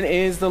alone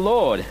is the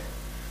Lord,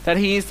 that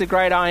He is the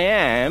great I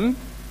am,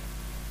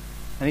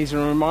 and He's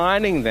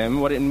reminding them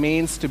what it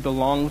means to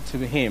belong to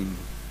Him,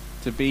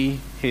 to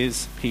be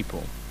His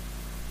people.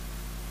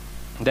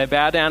 They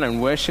bow down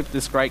and worship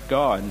this great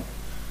God.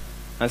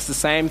 And it's the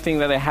same thing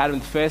that they had the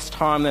first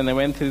time. Then they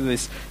went through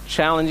this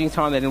challenging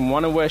time. They didn't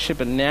want to worship,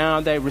 but now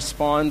they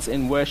respond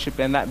in worship.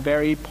 And that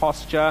very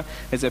posture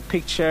is a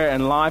picture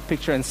and live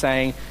picture and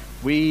saying,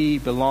 we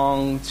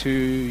belong to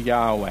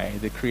Yahweh,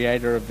 the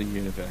creator of the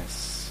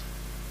universe.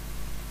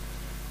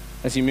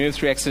 As you move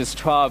through Exodus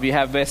 12, you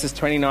have verses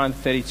 29 to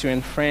 32.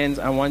 And friends,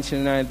 I want you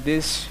to know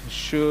this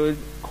should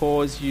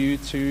cause you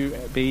to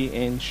be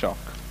in shock.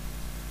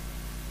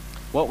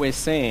 What we're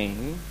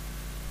seeing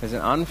There's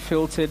an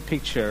unfiltered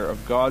picture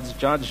of God's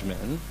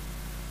judgment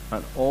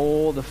on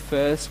all the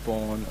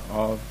firstborn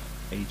of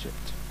Egypt.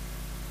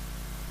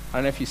 I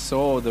don't know if you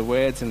saw the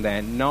words in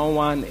there. No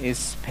one is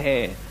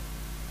spared.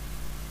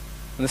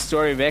 In the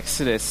story of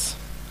Exodus,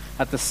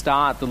 at the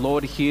start, the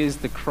Lord hears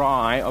the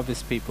cry of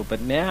his people. But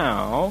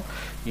now,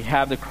 you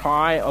have the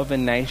cry of a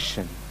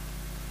nation.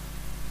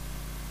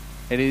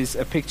 It is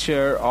a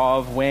picture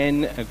of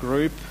when a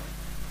group,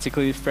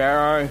 particularly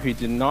Pharaoh, who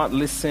did not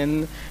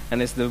listen,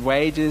 and as the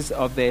wages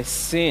of their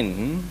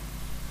sin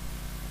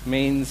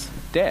means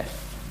death.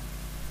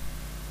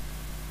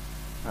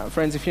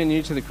 Friends, if you're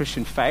new to the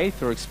Christian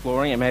faith or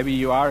exploring, and maybe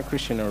you are a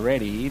Christian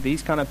already,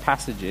 these kind of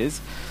passages,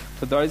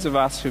 for those of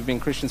us who've been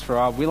Christians for a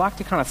while, we like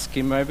to kind of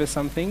skim over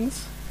some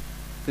things.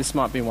 This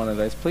might be one of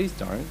those. Please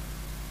don't.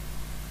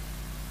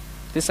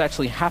 This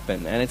actually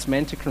happened, and it's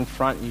meant to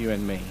confront you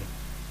and me,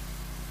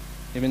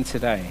 even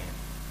today.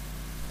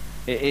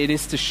 It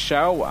is to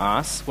show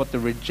us what the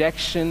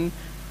rejection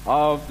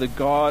of the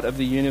God of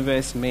the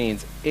universe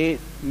means. It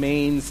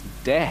means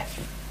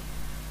death.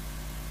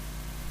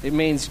 It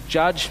means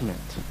judgment.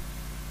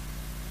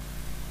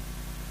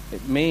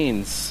 It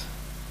means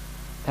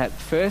that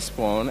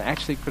firstborn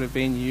actually could have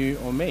been you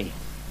or me.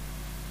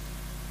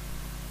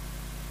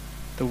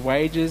 The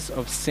wages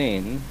of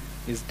sin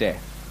is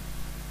death.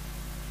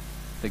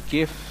 The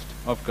gift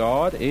of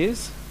God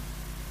is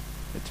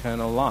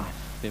eternal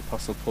life, the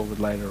Apostle Paul would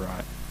later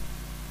write.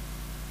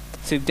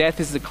 See, death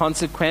is the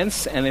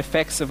consequence and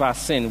effects of our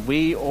sin.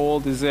 We all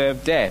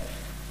deserve death.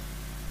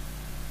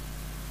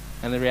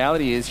 And the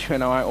reality is, you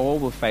and I all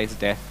will face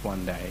death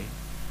one day,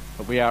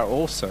 but we are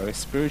also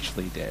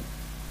spiritually dead.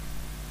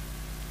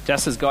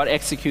 Just as God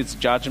executes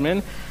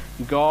judgment,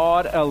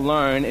 God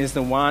alone is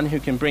the one who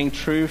can bring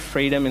true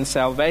freedom and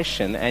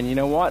salvation. And you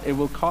know what? It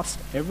will cost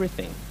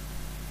everything.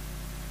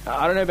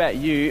 I don't know about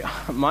you,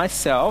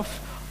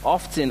 myself,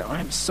 often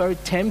I'm so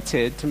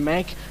tempted to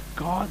make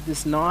God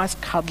this nice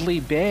cuddly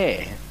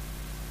bear.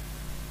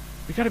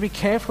 We've got to be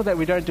careful that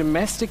we don't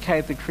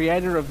domesticate the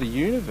creator of the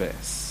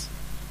universe.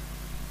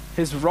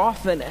 His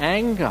wrath and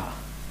anger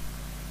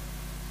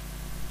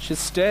should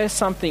stir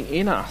something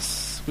in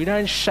us. We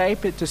don't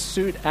shape it to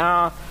suit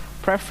our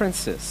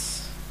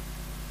preferences.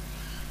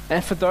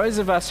 And for those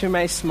of us who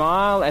may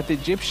smile at the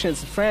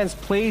Egyptians, friends,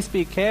 please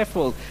be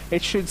careful.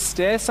 It should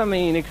stir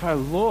something in you and go,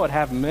 Lord,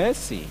 have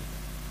mercy.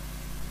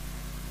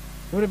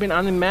 It would have been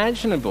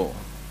unimaginable.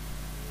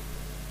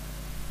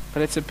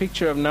 But it's a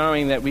picture of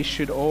knowing that we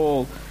should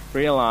all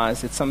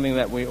realize it's something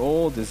that we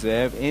all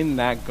deserve, in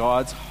that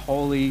God's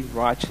holy,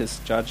 righteous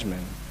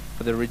judgment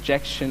for the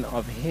rejection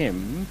of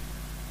him.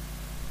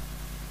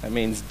 That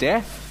means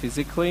death,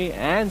 physically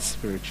and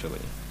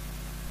spiritually.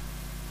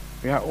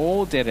 We are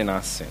all dead in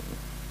our sin.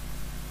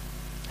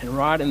 And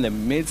right in the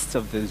midst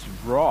of this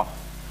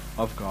wrath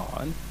of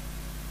God,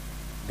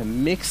 the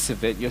mix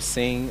of it, you're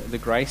seeing the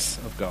grace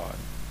of God.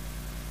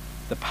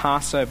 The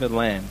Passover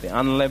lamb, the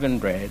unleavened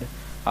bread,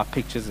 are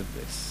pictures of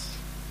this.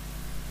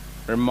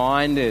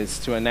 Reminders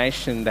to a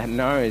nation that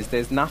knows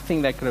there's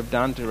nothing they could have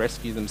done to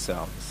rescue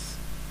themselves.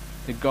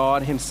 That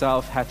God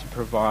himself had to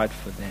provide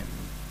for them.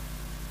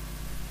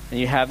 And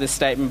you have this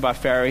statement by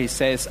Pharaoh. He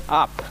says,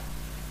 up,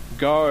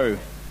 go,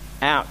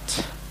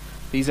 out.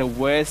 These are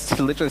words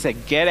to literally say,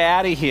 get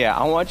out of here.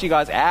 I want you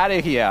guys out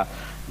of here.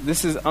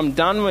 I'm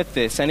done with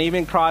this. And he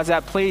even cries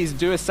out, please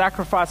do a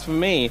sacrifice for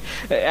me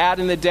out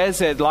in the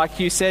desert like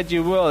you said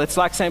you will. It's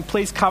like saying,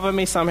 please cover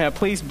me somehow.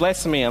 Please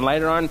bless me. And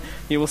later on,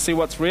 you will see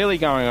what's really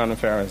going on in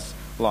Pharaoh's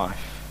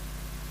life.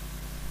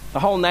 The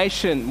whole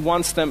nation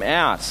wants them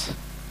out.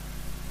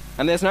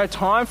 And there's no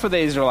time for the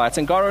Israelites.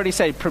 And God already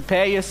said,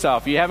 prepare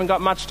yourself. You haven't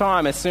got much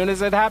time. As soon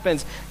as it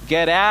happens,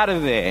 get out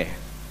of there.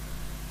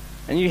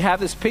 And you have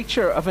this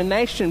picture of a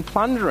nation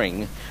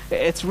plundering.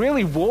 It's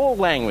really war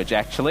language,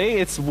 actually.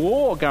 It's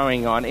war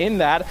going on in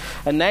that.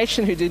 A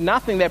nation who did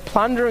nothing, they're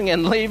plundering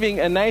and leaving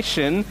a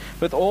nation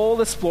with all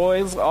the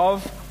spoils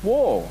of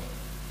war.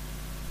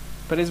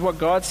 But is what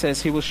God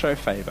says, he will show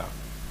favor.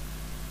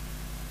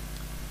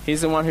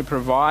 He's the one who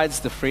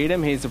provides the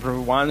freedom. He's the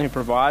one who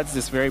provides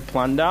this very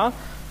plunder.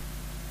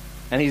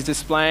 And he's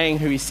displaying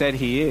who he said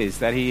he is.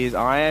 That he is,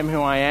 I am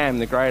who I am,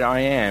 the great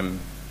I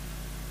am.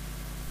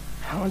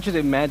 I want you to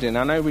imagine,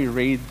 I know we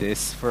read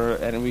this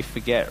and we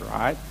forget,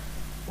 right?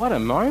 What a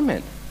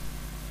moment.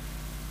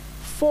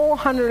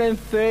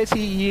 430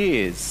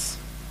 years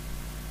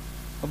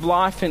of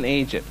life in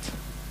Egypt.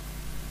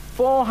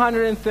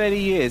 430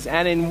 years.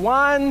 And in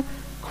one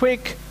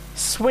quick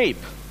sweep,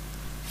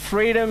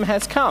 freedom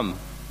has come.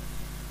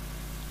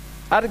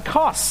 At a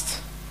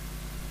cost.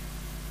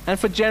 And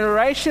for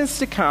generations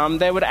to come,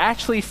 they would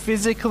actually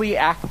physically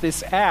act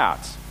this out.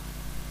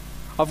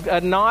 Of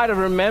a night of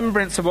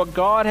remembrance of what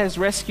God has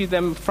rescued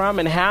them from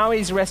and how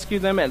he's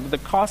rescued them and the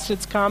cost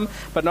it's come,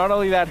 but not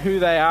only that, who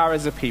they are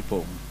as a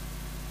people.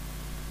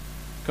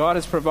 God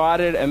has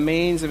provided a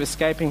means of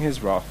escaping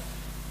his wrath.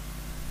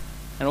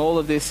 And all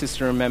of this is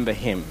to remember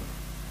him.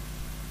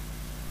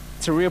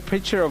 It's a real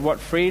picture of what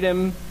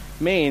freedom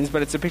means,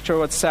 but it's a picture of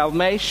what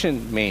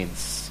salvation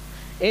means.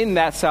 in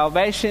that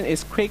salvation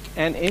is quick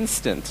and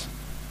instant.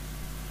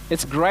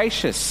 It's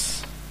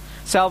gracious.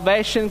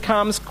 Salvation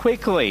comes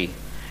quickly.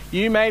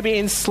 You may be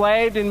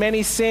enslaved in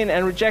many sin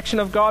and rejection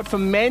of God for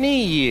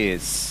many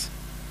years.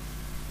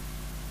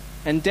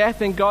 And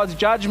death and God's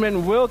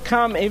judgment will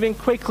come even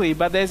quickly,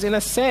 but there's, in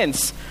a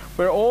sense,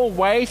 we're all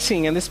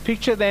waiting, and this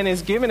picture then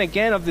is given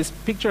again of this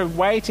picture of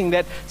waiting,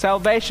 that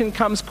salvation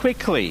comes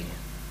quickly.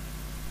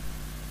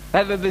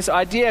 That this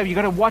idea of you've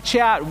got to watch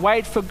out,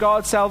 wait for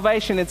God's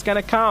salvation, it's going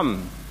to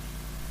come.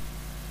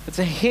 It's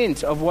a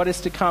hint of what is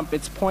to come.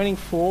 It's pointing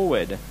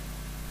forward,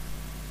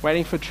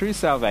 waiting for true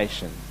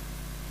salvation.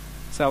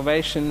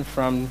 Salvation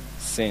from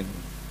sin.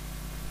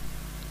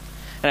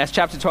 And as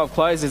chapter 12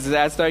 closes, it's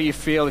as though you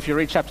feel, if you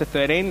read chapter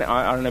 13,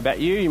 I don't know about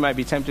you, you might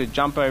be tempted to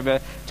jump over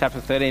chapter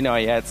 13. Oh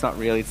yeah, it's not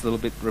really, it's a little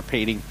bit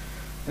repeating.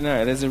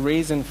 No, there's a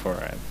reason for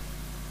it.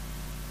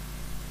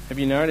 Have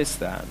you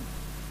noticed that?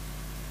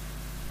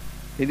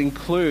 It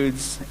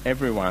includes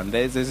everyone.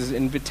 There's this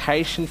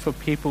invitation for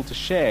people to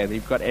share.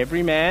 You've got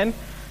every man,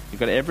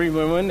 you've got every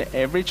woman,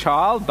 every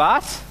child,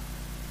 but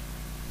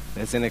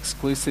there's an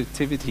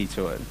exclusivity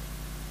to it.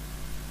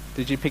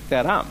 Did you pick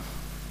that up?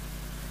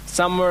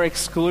 Some were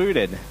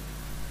excluded.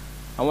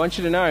 I want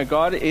you to know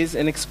God is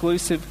an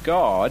exclusive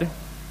God.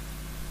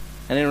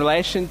 And in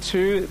relation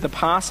to the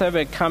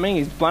Passover coming,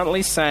 he's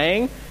bluntly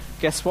saying,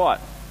 guess what?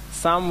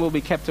 Some will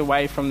be kept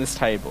away from this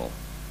table.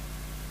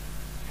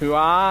 Who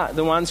are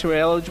the ones who are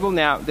eligible?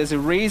 Now, there's a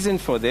reason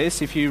for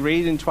this. If you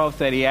read in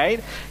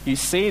 1238, you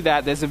see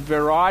that there's a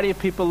variety of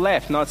people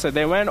left. Not so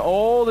they weren't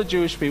all the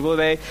Jewish people.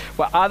 They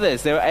were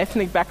others. There were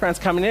ethnic backgrounds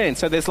coming in.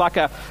 So there's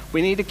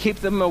we need to keep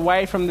them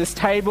away from this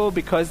table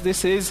because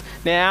this is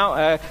now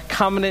a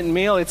covenant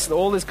meal. It's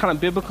all this kind of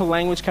biblical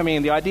language coming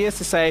in. The idea is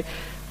to say,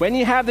 when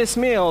you have this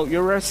meal,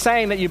 you're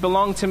saying that you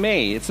belong to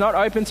me. It's not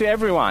open to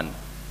everyone.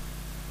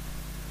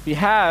 You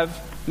have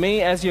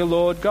me as your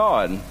Lord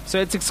God.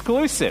 So it's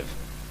exclusive.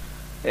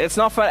 It's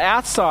not for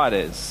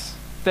outsiders.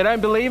 If they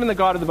don't believe in the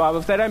God of the Bible,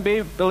 if they don't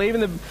believe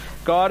in the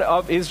God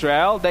of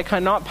Israel, they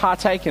cannot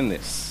partake in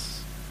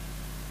this.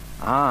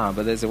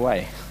 But there's a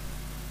way.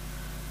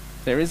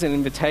 There is an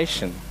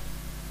invitation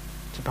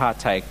to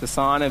partake, the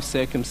sign of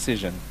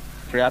circumcision.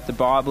 Throughout the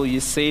Bible, you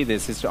see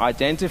this, is to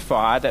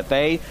identify that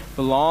they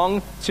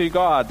belong to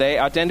God. They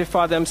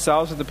identify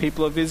themselves with the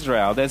people of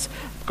Israel. There's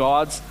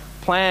God's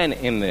plan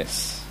in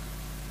this.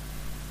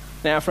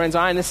 Now, friends,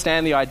 I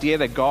understand the idea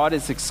that God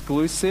is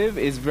exclusive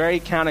is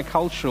very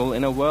countercultural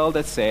in a world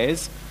that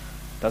says,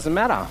 doesn't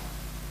matter.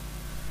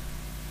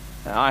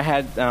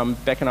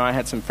 Beck and I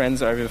had some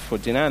friends over for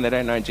dinner, and they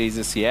don't know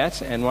Jesus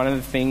yet. And one of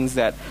the things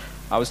that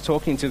I was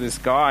talking to this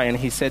guy, and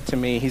he said to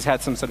me, he's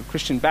had some sort of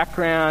Christian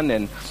background,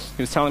 and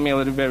he was telling me a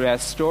little bit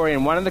about his story.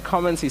 And one of the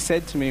comments he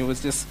said to me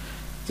was just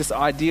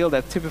ideal,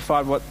 that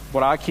typified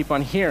what I keep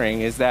on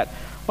hearing, is that,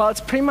 well,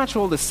 it's pretty much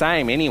all the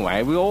same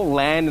anyway. We all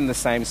land in the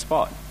same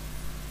spot.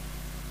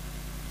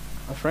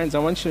 Friends, I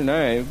want you to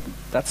know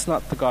that's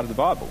not the God of the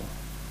Bible.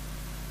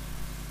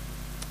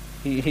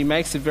 He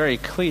makes it very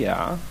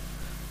clear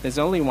there's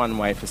only one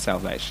way for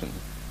salvation.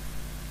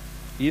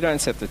 You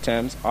don't set the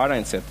terms, I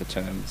don't set the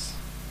terms.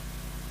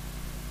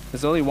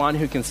 There's only one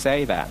who can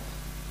say that.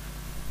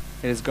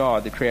 It is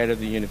God, the creator of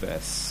the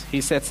universe.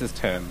 He sets his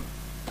term.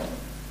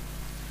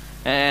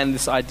 And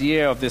this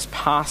idea of this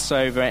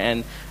Passover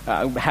and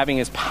having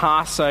his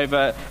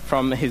Passover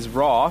from his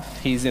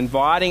wrath, he's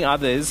inviting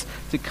others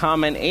to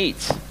come and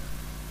eat.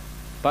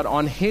 But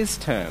on his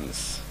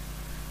terms.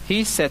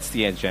 He sets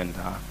the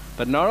agenda.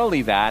 But not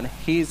only that,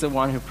 he's the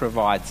one who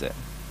provides it.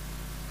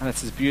 And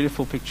it's this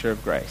beautiful picture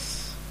of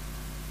grace.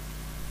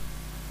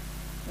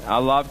 I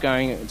love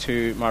going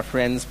to my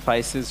friends'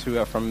 places who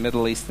are from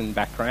Middle Eastern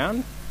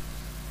background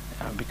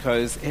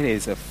because it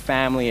is a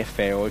family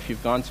affair. Or if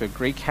you've gone to a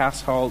Greek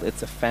household,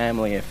 it's a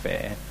family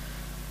affair.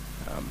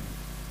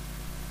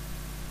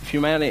 If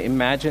you may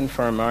imagine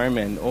for a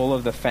moment all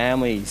of the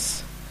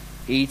families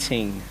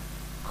eating,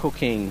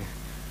 cooking,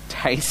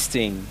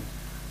 tasting,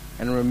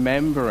 and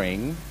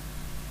remembering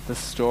the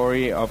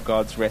story of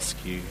God's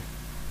rescue,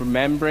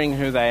 remembering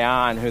who they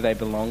are and who they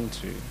belong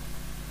to. It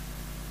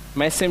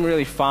may seem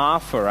really far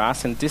for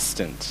us and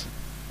distant,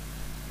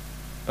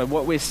 but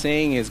what we're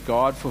seeing is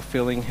God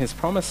fulfilling his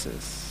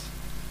promises.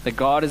 That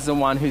God is the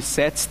one who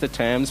sets the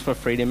terms for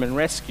freedom and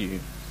rescue.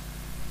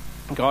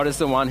 God is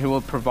the one who will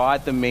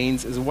provide the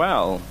means as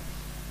well.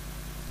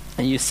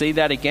 And you see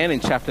that again in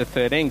chapter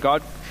 13.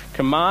 God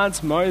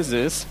commands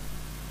Moses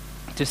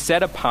to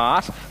set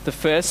apart the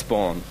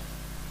firstborn.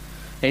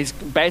 He's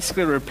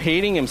basically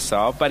repeating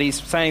himself, but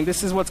he's saying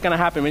this is what's going to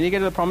happen. When you get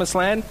to the promised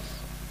land,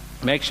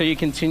 make sure you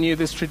continue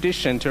this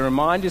tradition to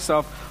remind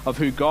yourself of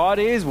who God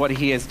is, what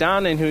he has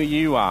done, and who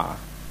you are.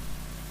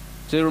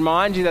 To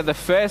remind you that the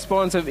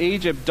firstborns of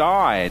Egypt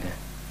died.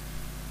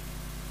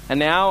 And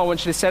now I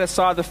want you to set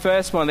aside the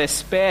firstborn. They're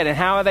spared. And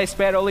how are they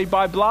spared? Only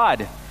by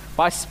blood.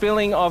 By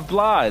spilling of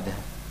blood.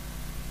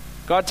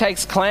 God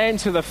takes claim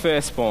to the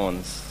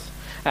firstborns.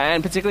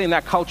 And particularly in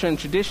that culture and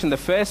tradition, the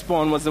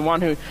firstborn was the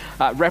one who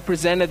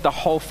represented the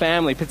whole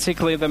family,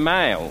 particularly the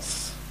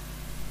males.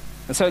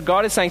 And so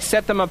God is saying,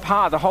 set them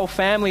apart. The whole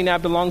family now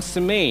belongs to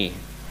me.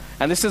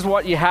 And this is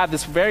what you have,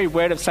 this very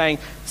word of saying,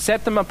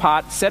 set them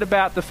apart, set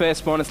about the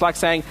firstborn. It's like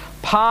saying,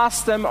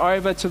 pass them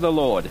over to the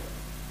Lord.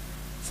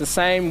 It's the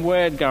same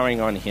word going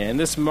on here. In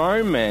this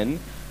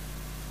moment,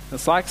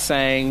 it's like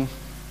saying,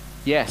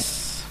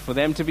 yes, for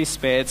them to be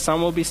spared,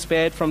 some will be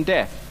spared from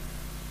death.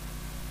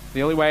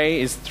 The only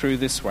way is through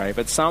this way,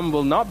 but some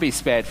will not be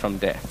spared from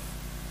death.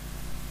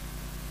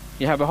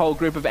 You have a whole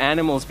group of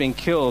animals being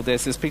killed.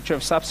 There's this picture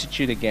of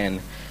substitute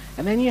again.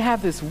 And then you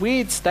have this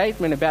weird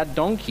statement about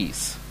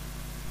donkeys.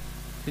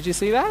 Did you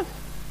see that?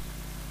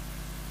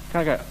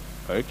 Kind of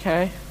go,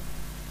 okay.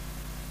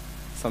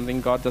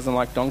 Something God doesn't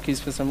like donkeys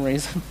for some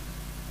reason.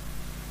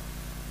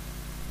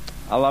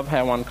 I love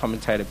how one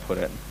commentator put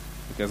it,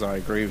 because I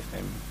agree with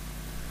him.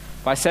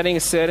 By setting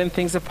certain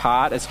things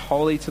apart as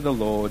holy to the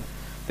Lord,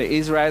 the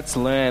Israelites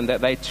learned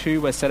that they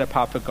too were set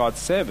apart for God's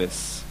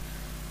service.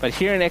 But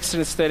here in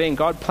Exodus 13,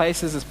 God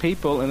places his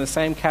people in the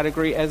same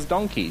category as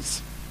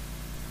donkeys.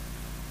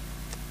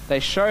 They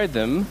showed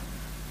them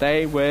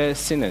they were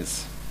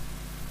sinners.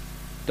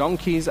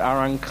 Donkeys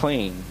are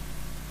unclean,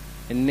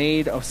 in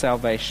need of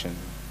salvation.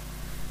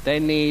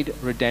 They need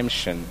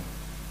redemption.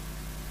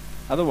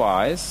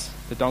 Otherwise,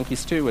 the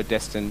donkeys too were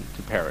destined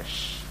to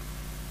perish.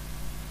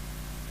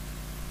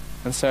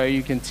 And so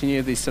you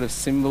continue this sort of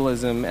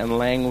symbolism and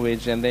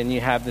language, and then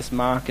you have this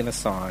mark and a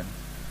sign.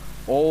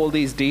 All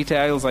these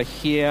details are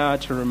here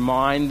to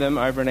remind them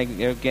over and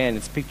again.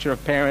 It's a picture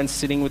of parents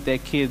sitting with their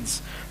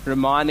kids,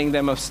 reminding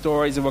them of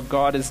stories of what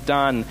God has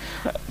done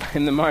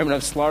in the moment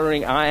of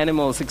slaughtering our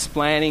animals,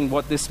 explaining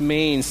what this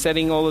means,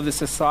 setting all of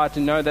this aside to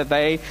know that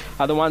they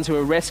are the ones who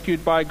are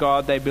rescued by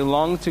God, they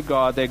belong to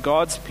God, they're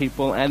God's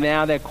people, and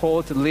now they're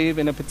called to live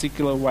in a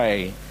particular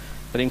way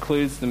that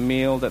includes the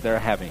meal that they're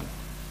having.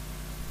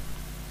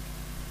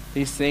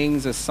 These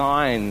things are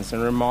signs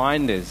and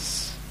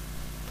reminders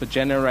for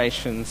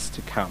generations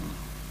to come.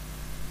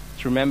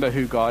 To remember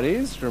who God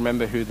is, to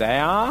remember who they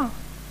are,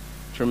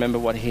 to remember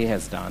what he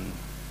has done.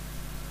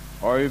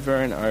 Over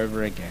and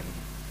over again.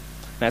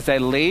 And as they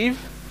leave,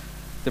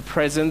 the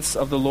presence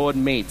of the Lord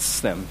meets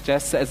them.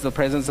 Just as the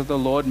presence of the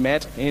Lord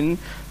met in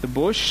the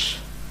bush,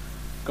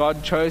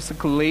 God chose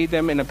to lead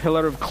them in a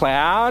pillar of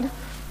cloud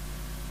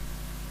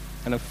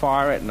and a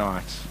fire at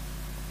night.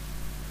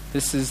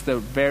 This is the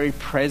very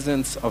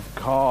presence of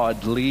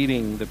God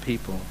leading the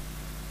people.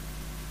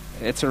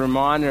 It's a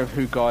reminder of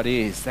who God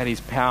is, that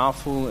he's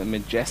powerful and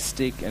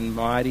majestic and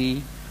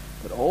mighty,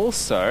 but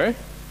also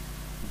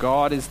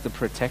God is the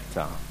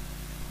protector.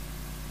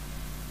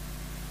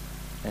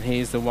 And he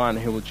is the one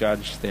who will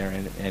judge their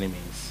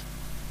enemies.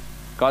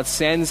 God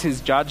sends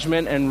his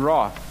judgment and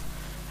wrath,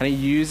 and he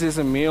uses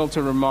a meal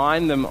to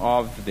remind them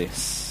of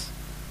this,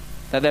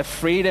 that their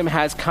freedom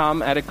has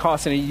come at a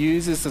cost, and he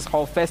uses this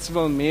whole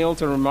festival meal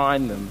to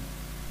remind them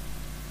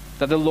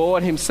that the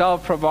Lord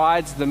himself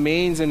provides the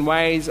means and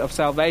ways of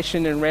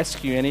salvation and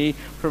rescue, and he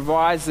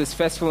provides this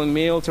festival and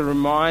meal to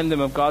remind them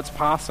of God's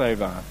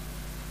Passover.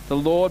 The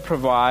Lord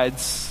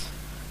provides,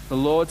 the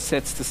Lord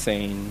sets the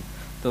scene,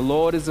 the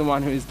Lord is the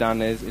one who has done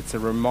this. It's a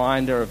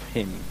reminder of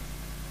him.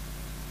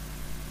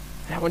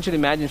 And I want you to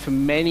imagine, for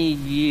many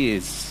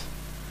years,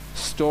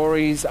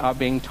 stories are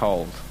being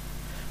told.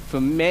 For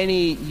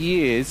many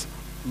years,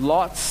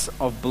 lots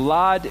of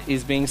blood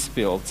is being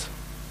spilled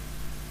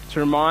to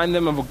remind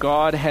them of what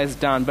God has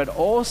done, but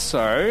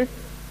also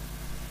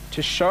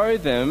to show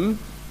them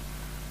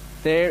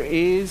there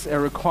is a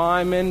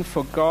requirement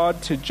for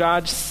God to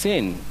judge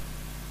sin.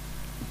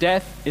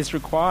 Death is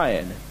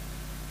required.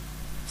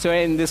 So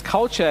in this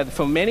culture,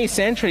 for many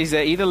centuries,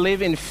 they either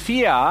live in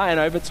fear, and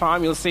over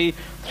time you'll see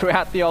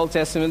throughout the Old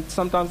Testament,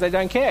 sometimes they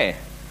don't care.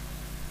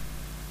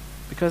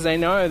 Because they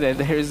know that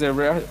there is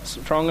a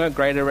stronger,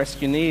 greater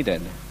rescue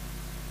needed.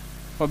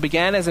 What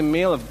began as a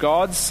meal of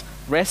God's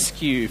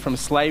rescue from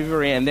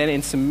slavery and then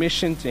in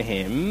submission to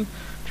him,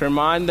 to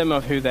remind them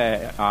of who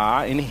they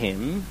are in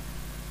him,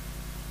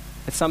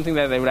 it's something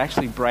that they would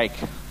actually break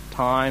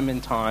time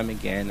and time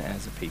again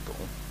as a people.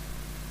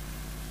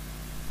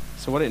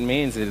 So what it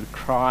means is it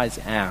cries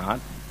out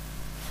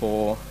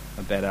for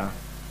a better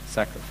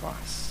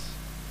sacrifice.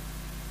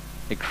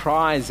 It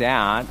cries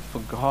out for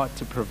God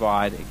to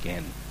provide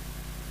again.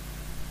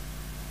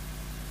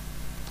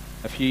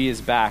 A few years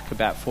back,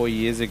 about 4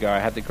 years ago, I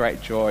had the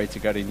great joy to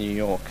go to New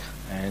York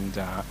and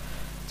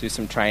do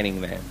some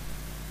training there.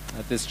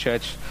 At this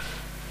church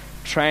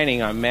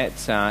training, I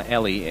met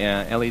Ellie.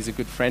 Ellie's a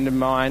good friend of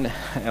mine.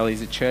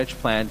 Ellie's a church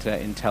planter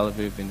in Tel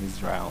Aviv in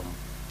Israel.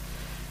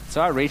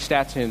 So I reached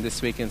out to him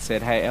this week and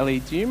said, hey, Ellie,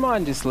 do you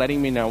mind just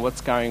letting me know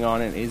what's going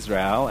on in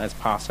Israel as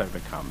Passover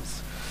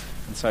comes?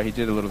 And so he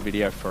did a little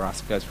video for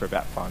us. It goes for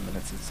about 5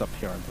 minutes. It's up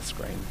here on the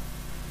screen.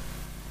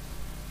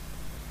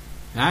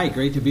 Hi,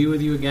 great to be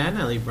with you again.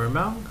 Eli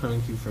Birnbaum,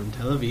 coming to you from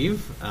Tel Aviv.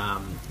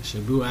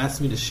 Shabu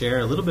asked me to share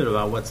a little bit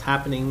about what's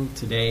happening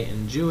today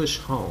in Jewish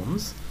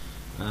homes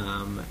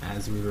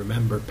as we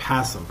remember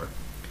Passover.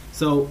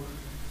 So,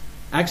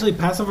 Actually,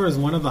 Passover is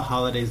one of the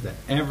holidays that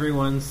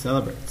everyone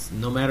celebrates,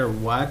 no matter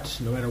what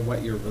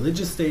your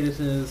religious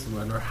status is,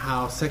 no matter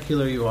how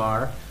secular you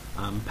are.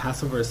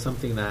 Passover is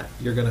something that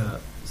you're going to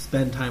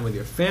spend time with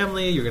your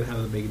family, you're going to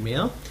have a big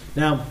meal.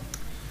 Now,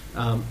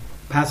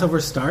 Passover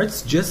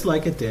starts just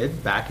like it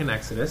did back in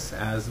Exodus,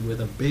 as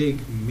with a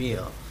big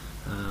meal.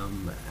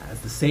 As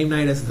the same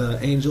night as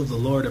the angel of the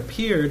Lord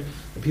appeared,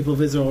 the people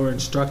of Israel were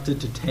instructed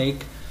to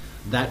take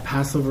that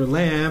Passover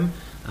lamb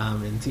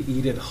and to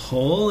eat it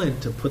whole and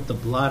to put the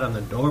blood on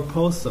the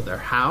doorposts of their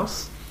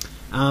house.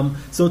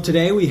 So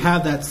today we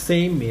have that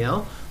same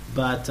meal,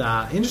 but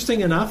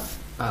interesting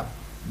enough,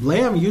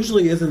 lamb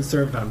usually isn't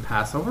served on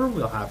Passover.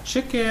 We'll have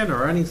chicken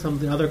or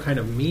something other kind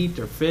of meat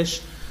or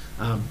fish,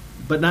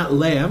 but not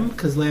lamb,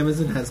 because lamb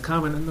isn't as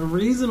common. And the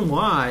reason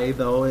why,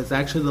 though, is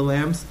actually the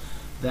lambs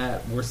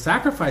that were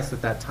sacrificed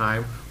at that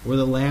time were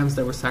the lambs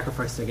that were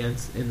sacrificed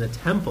against in the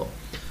temple.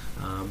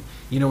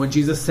 When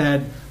Jesus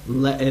said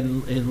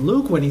in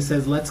Luke, when he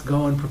says, let's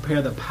go and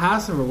prepare the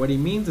Passover, what he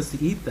means is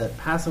to eat that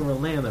Passover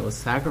lamb that was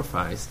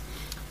sacrificed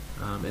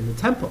in the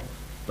temple.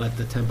 But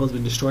the temple has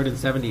been destroyed in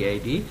 70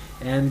 AD,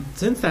 and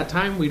since that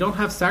time we don't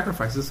have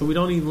sacrifices, so we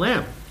don't eat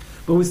lamb.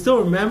 But we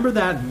still remember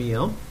that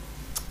meal.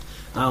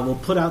 We'll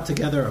put out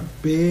together a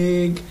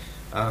big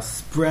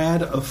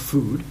spread of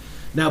food.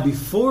 Now,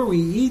 before we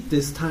eat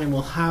this time,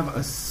 we'll have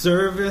a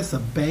service, a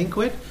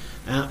banquet,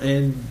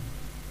 and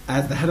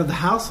as the head of the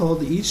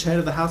household, each head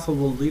of the household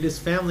will lead his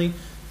family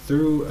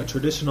through a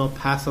traditional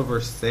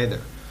Passover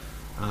Seder,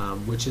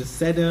 which is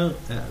Seder.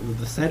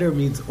 The Seder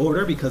means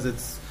order because it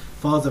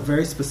follows a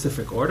very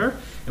specific order,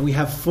 and we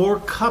have 4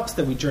 cups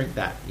that we drink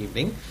that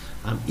evening.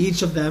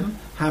 Each of them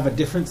have a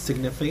different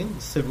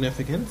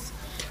significance,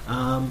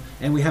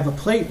 and we have a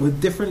plate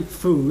with different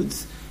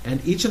foods. And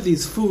each of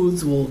these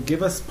foods will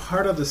give us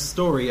part of the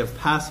story of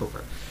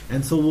Passover.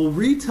 And so we'll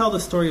retell the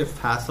story of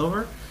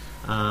Passover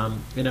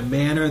in a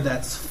manner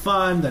that's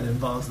fun, that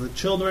involves the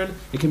children.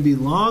 It can be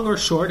long or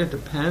short. It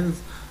depends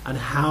on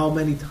how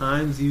many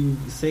times you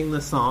sing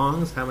the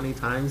songs, how many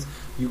times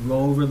you go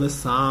over the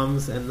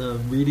Psalms and the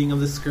reading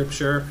of the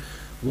Scripture.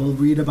 We'll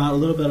read about a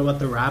little bit of what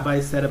the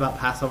rabbis said about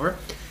Passover.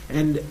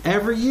 And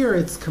every year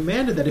it's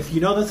commanded that if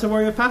you know the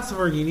story of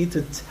Passover, you need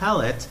to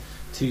tell it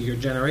to your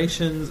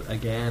generations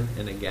again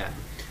and again.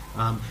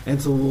 And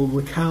so we'll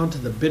recount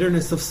the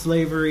bitterness of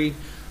slavery,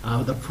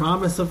 the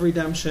promise of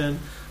redemption.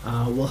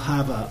 We'll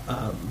have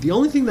the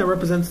only thing that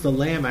represents the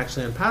lamb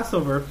actually on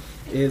Passover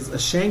is a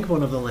shank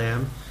bone of the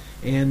lamb,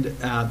 and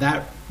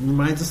that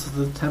reminds us of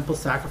the temple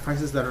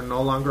sacrifices that are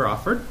no longer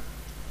offered.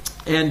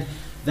 And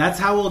that's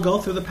how we'll go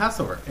through the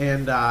Passover.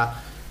 And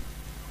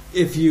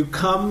if you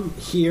come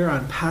here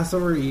on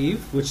Passover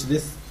Eve, which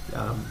this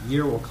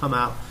year will come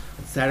out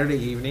on Saturday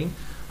evening,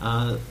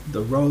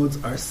 the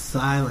roads are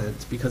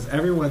silent because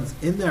everyone's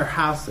in their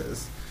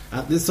houses.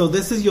 So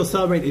this is, you'll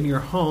celebrate in your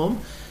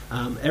home.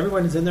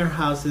 Everyone is in their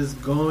houses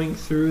going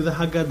through the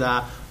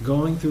Haggadah,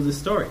 going through the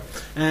story.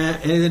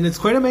 And it's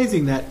quite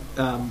amazing that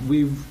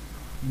we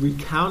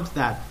recount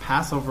that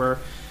Passover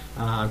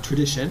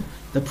tradition.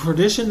 The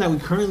tradition that we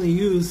currently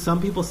use, some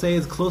people say,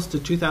 is close to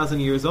 2,000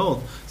 years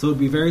old. So it would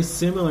be very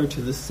similar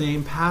to the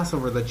same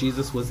Passover that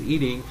Jesus was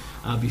eating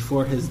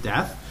before his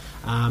death.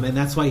 And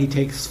that's why he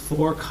takes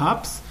 4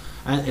 cups,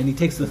 and he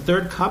takes the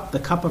 3rd cup, the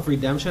cup of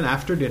redemption,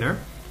 after dinner,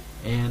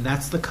 and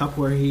that's the cup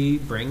where he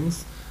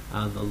brings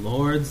the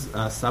Lord's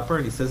Supper,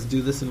 and he says,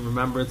 do this in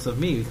remembrance of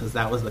me, because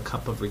that was the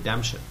cup of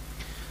redemption.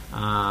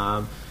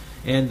 And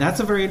that's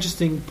a very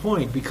interesting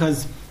point,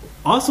 because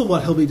also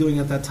what he'll be doing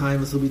at that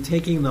time is he'll be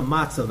taking the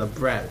matzah, the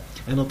bread,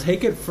 and he'll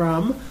take it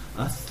from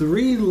a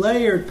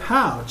 3-layered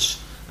pouch,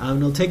 and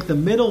he'll take the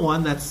middle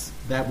one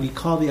that we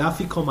call the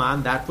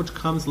afikoman, that which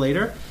comes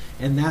later,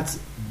 and that's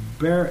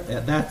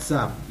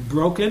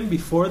broken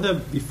before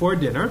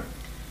dinner,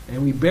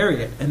 and we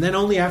bury it. And then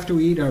only after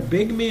we eat our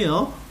big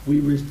meal,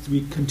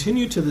 we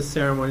continue to the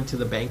ceremony, to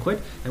the banquet,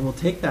 and we'll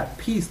take that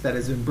piece that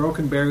has been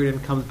broken, buried,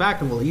 and comes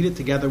back, and we'll eat it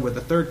together with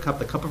the 3rd cup,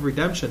 the cup of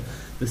redemption.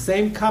 The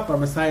same cup our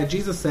Messiah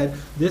Jesus said,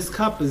 this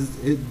cup is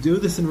do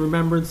this in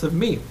remembrance of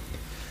me.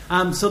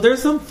 So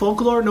there's some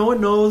folklore. No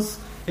one knows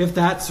if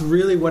that's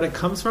really what it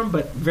comes from,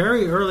 but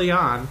very early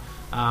on,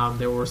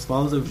 there were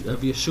followers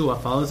of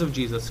Yeshua, followers of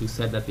Jesus, who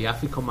said that the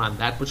afikoman,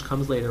 that which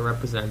comes later,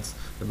 represents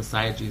the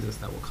Messiah Jesus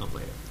that will come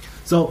later.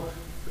 So,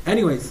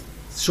 anyways,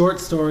 short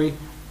story.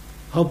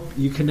 Hope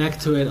you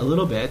connect to it a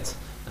little bit.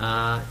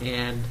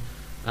 And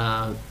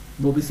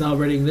we'll be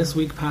celebrating this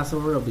week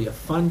Passover. It'll be a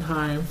fun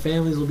time.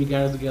 Families will be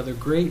gathered together.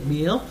 Great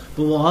meal.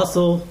 But we'll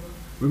also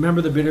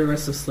remember the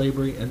bitterness of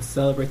slavery and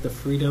celebrate the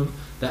freedom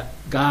that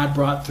God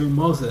brought through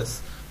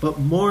Moses. But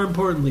more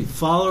importantly,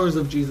 followers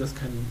of Jesus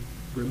can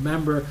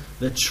remember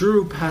the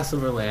true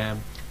Passover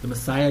lamb, the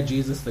Messiah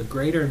Jesus, the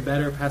greater and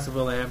better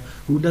Passover lamb,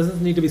 who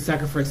doesn't need to be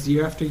sacrificed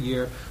year after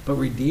year, but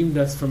redeemed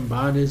us from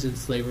bondage and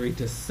slavery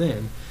to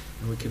sin,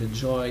 and we can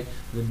enjoy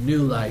the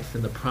new life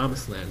in the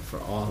promised land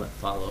for all that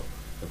follow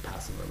the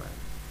Passover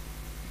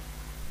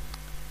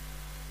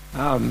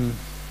lamb.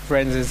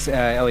 Friends, as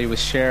Ellie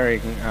was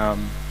sharing,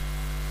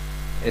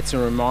 It's a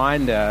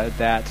reminder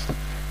that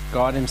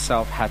God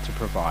himself had to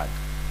provide.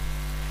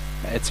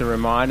 It's a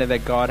reminder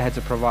that God had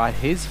to provide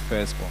his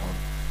firstborn,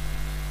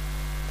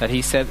 that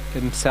he set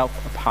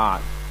himself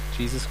apart,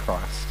 Jesus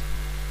Christ,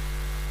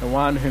 the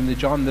one whom the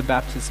John the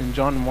Baptist in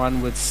John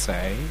 1 would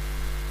say,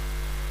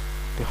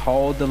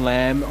 "Behold the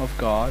Lamb of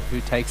God who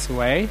takes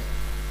away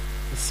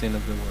the sin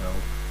of the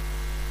world."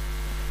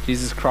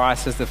 Jesus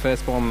Christ, as the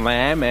firstborn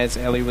lamb, as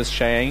Ellie was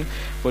saying,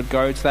 would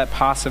go to that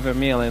Passover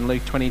meal. In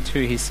Luke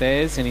 22 he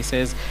says,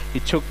 he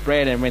took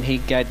bread, and when he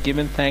had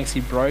given thanks, he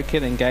broke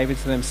it and gave it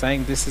to them,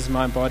 saying, "This is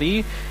my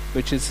body,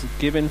 which is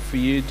given for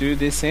you. Do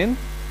this in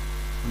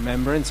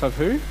remembrance of"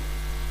 who?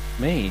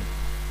 Me.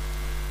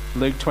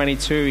 Luke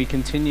 22 he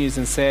continues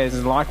and says,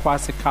 "And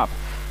likewise the cup,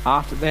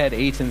 after they had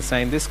eaten,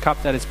 saying, This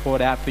cup that is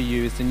poured out for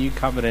you is the new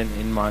covenant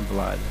in my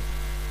blood."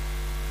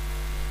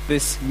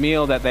 This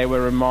meal that they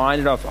were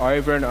reminded of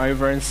over and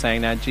over and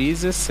saying, now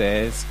Jesus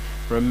says,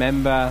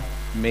 "Remember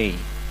me."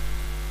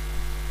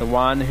 The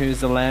one who is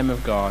the Lamb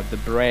of God, the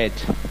bread,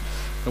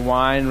 the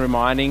wine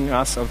reminding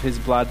us of his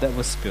blood that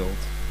was spilled.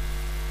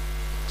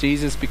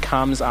 Jesus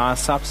becomes our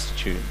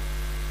substitute.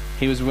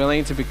 He was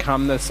willing to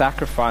become the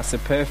sacrifice, the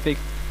perfect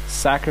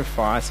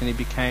sacrifice, and he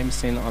became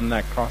sin on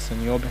that cross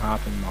on your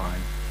behalf and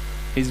mine.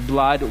 His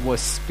blood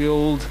was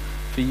spilled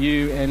for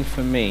you and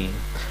for me.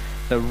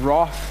 The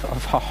wrath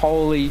of a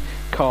holy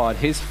God,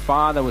 his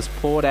Father, was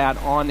poured out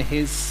on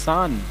his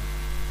Son.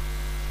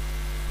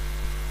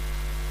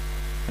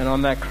 And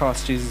on that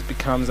cross, Jesus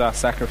becomes our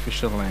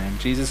sacrificial lamb.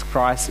 Jesus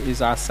Christ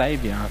is our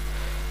Savior.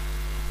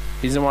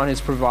 He's the one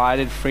who's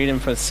provided freedom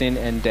for sin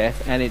and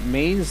death. And it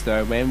means,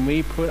 though, when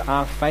we put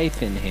our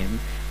faith in him,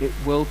 it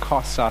will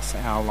cost us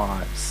our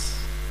lives.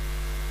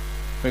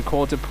 We're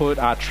called to put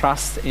our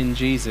trust in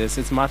Jesus.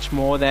 It's much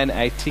more than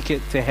a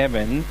ticket to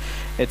heaven.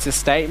 It's a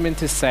statement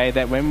to say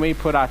that when we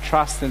put our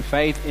trust and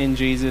faith in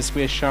Jesus,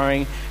 we're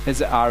showing as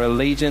our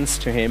allegiance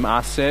to him,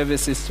 our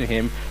service is to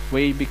him.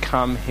 We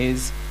become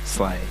his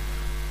slave.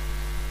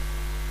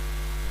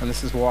 And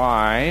this is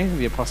why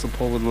the Apostle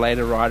Paul would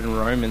later write in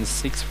Romans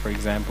 6, for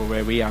example,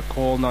 where we are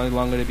called no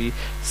longer to be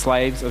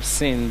slaves of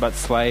sin, but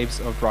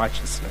slaves of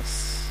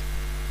righteousness.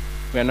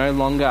 We are no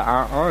longer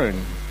our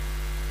own.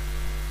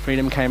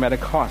 Freedom came at a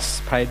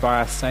cost paid by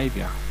our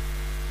Saviour.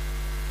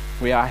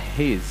 We are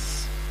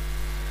his.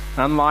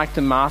 Unlike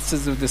the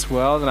masters of this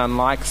world and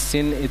unlike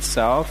sin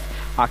itself,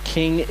 our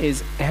King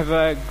is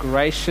ever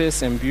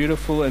gracious and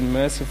beautiful and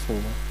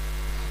merciful.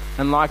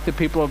 Unlike the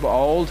people of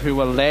old who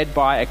were led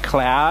by a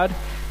cloud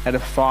and a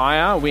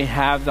fire, we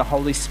have the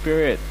Holy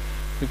Spirit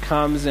who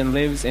comes and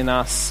lives in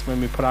us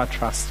when we put our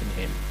trust in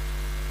him.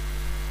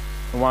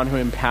 The one who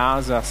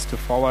empowers us to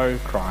follow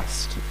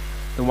Christ.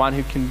 The one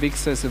who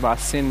convicts us of our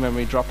sin when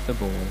we drop the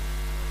ball.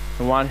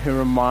 The one who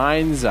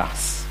reminds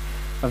us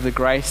of the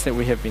grace that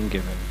we have been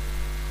given.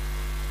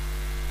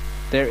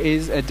 There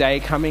is a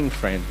day coming,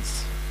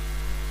 friends.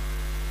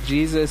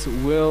 Jesus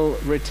will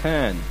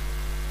return.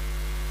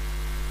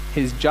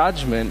 His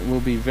judgment will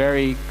be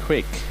very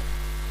quick.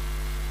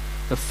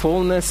 The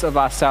fullness of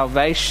our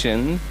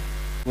salvation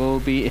will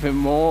be even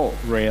more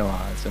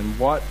realized. And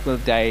what the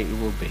day it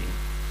will be.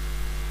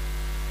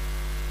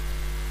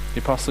 The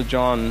Apostle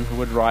John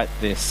would write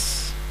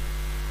this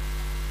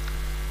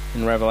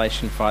in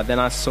Revelation 5. Then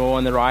I saw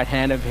in the right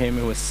hand of him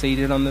who was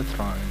seated on the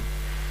throne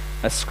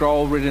a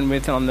scroll written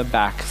with on the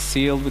back,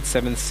 sealed with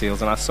 7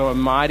 seals. And I saw a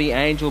mighty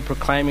angel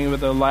proclaiming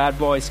with a loud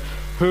voice,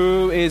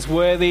 "Who is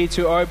worthy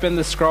to open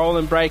the scroll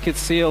and break its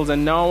seals?"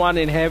 And no one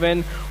in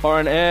heaven or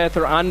on earth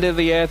or under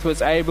the earth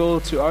was able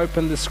to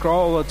open the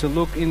scroll or to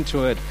look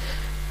into it.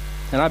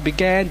 And I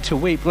began to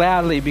weep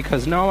loudly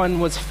because no one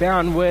was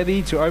found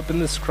worthy to open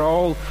the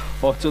scroll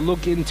or to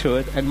look into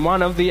it. And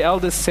one of the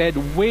elders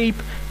said, "Weep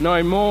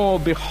no more.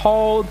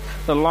 Behold,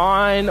 the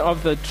Lion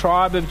of the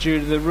tribe of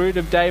Judah, the root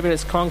of David,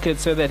 has conquered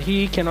so that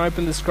he can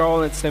open the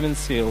scroll and its 7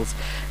 seals."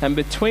 And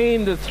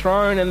between the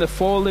throne and the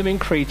 4 living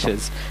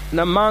creatures and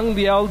among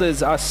the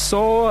elders I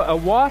saw a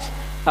what?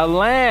 A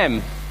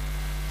lamb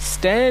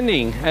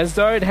standing as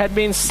though it had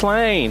been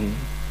slain,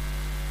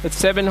 with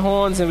 7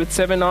 horns and with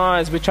 7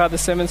 eyes, which are the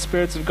 7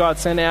 spirits of God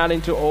sent out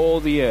into all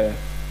the earth.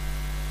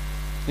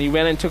 And he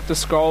went and took the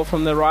scroll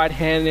from the right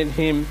hand in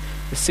him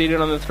who was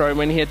seated on the throne.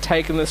 When he had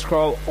taken the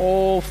scroll,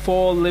 all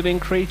 4 living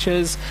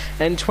creatures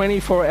and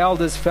 24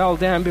 elders fell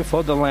down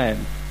before the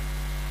Lamb,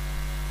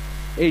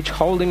 each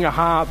holding a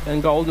harp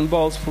and golden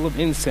bowls full of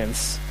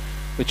incense,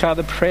 which are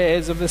the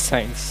prayers of the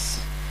saints.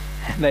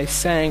 And they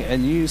sang a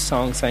new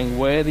song, saying,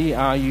 "Worthy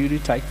are you to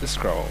take the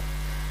scroll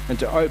and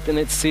to open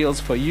its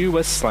seals, for you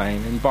were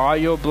slain, and by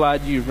your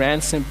blood you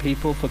ransomed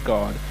people for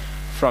God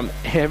from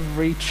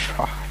every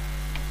tribe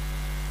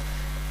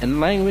and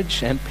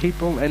language and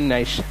people and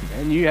nation.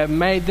 And you have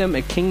made them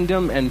a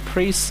kingdom and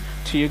priests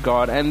to your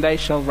God, and they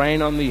shall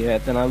reign on the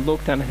earth." And I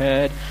looked and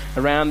heard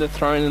around the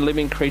throne the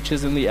living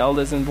creatures and the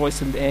elders and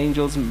voice of the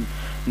angels,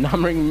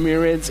 numbering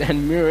myriads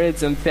and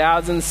myriads and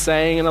thousands,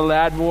 saying in a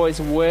loud voice,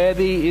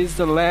 "Worthy is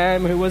the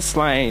Lamb who was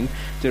slain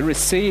to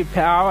receive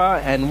power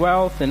and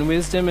wealth and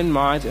wisdom and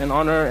might and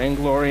honor and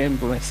glory and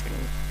blessing."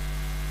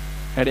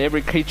 at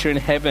every creature in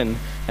heaven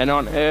and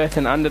on earth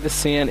and under the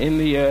sea and in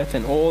the earth,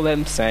 and all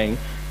them saying,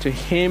 to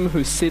him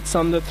who sits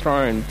on the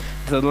throne,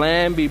 to the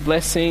Lamb be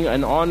blessing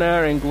and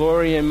honor and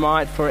glory and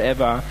might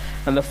forever.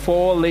 And the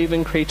 4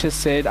 living creatures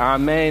said,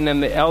 Amen.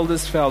 And the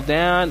elders fell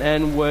down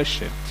and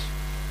worshipped.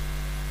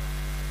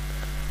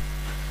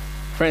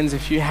 Friends,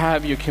 if you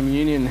have your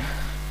communion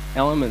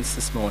elements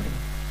this morning,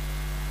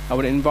 I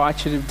would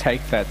invite you to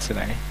take that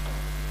today.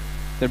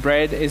 The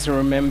bread is a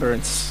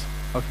remembrance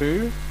of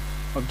who?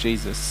 Of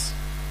Jesus.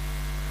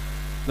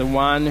 The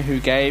one who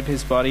gave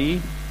his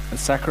body and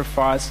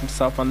sacrificed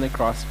himself on the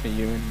cross for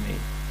you and me.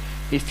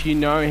 If you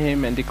know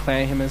him and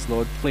declare him as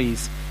Lord,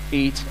 please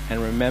eat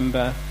and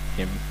remember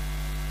him.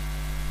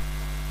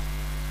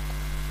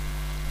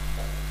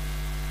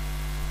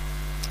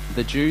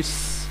 The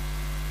juice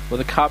or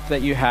the cup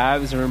that you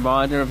have is a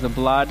reminder of the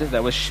blood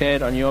that was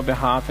shed on your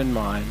behalf and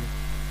mine.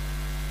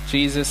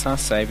 Jesus, our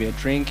Saviour,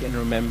 drink in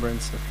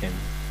remembrance of him.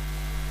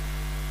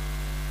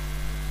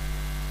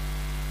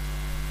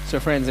 So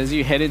friends, as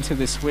you head into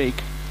this week,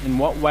 in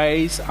what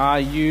ways are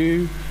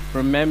you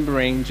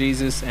remembering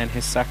Jesus and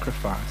his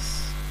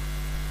sacrifice?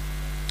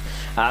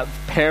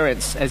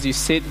 Parents, as you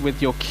sit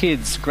with your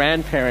kids,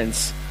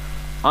 grandparents,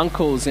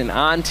 uncles and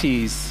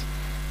aunties,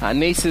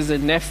 nieces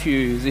and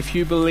nephews, if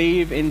you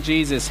believe in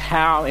Jesus,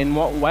 how, in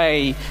what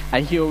way are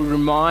you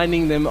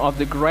reminding them of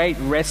the great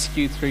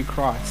rescue through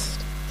Christ?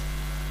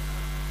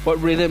 What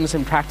rhythms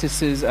and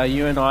practices are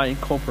you and I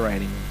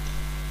incorporating?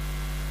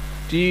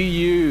 Do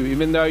you,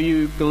 even though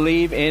you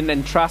believe in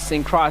and trust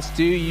in Christ,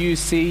 do you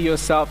see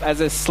yourself as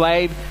a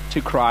slave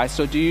to Christ?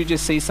 Or do you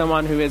just see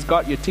someone who has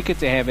got your ticket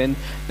to heaven,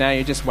 now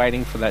you're just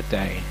waiting for that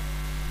day?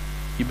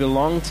 You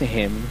belong to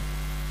him.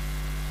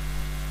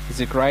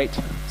 He's a great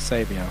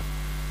Saviour.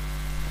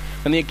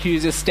 When the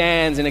accuser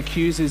stands and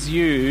accuses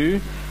you,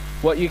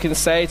 what you can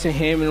say to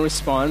him in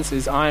response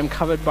is, I am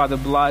covered by the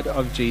blood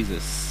of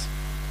Jesus.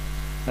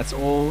 That's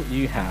all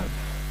you have.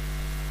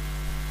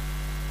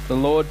 The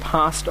Lord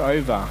passed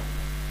over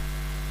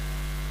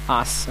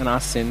us and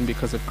our sin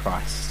because of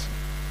Christ.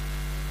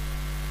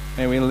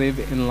 May we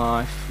live in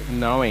life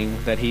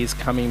knowing that he is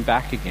coming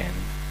back again.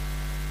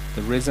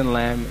 The risen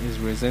Lamb is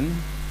risen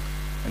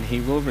and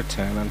he will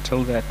return.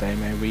 Until that day,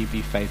 may we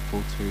be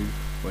faithful to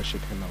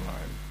worship him alone.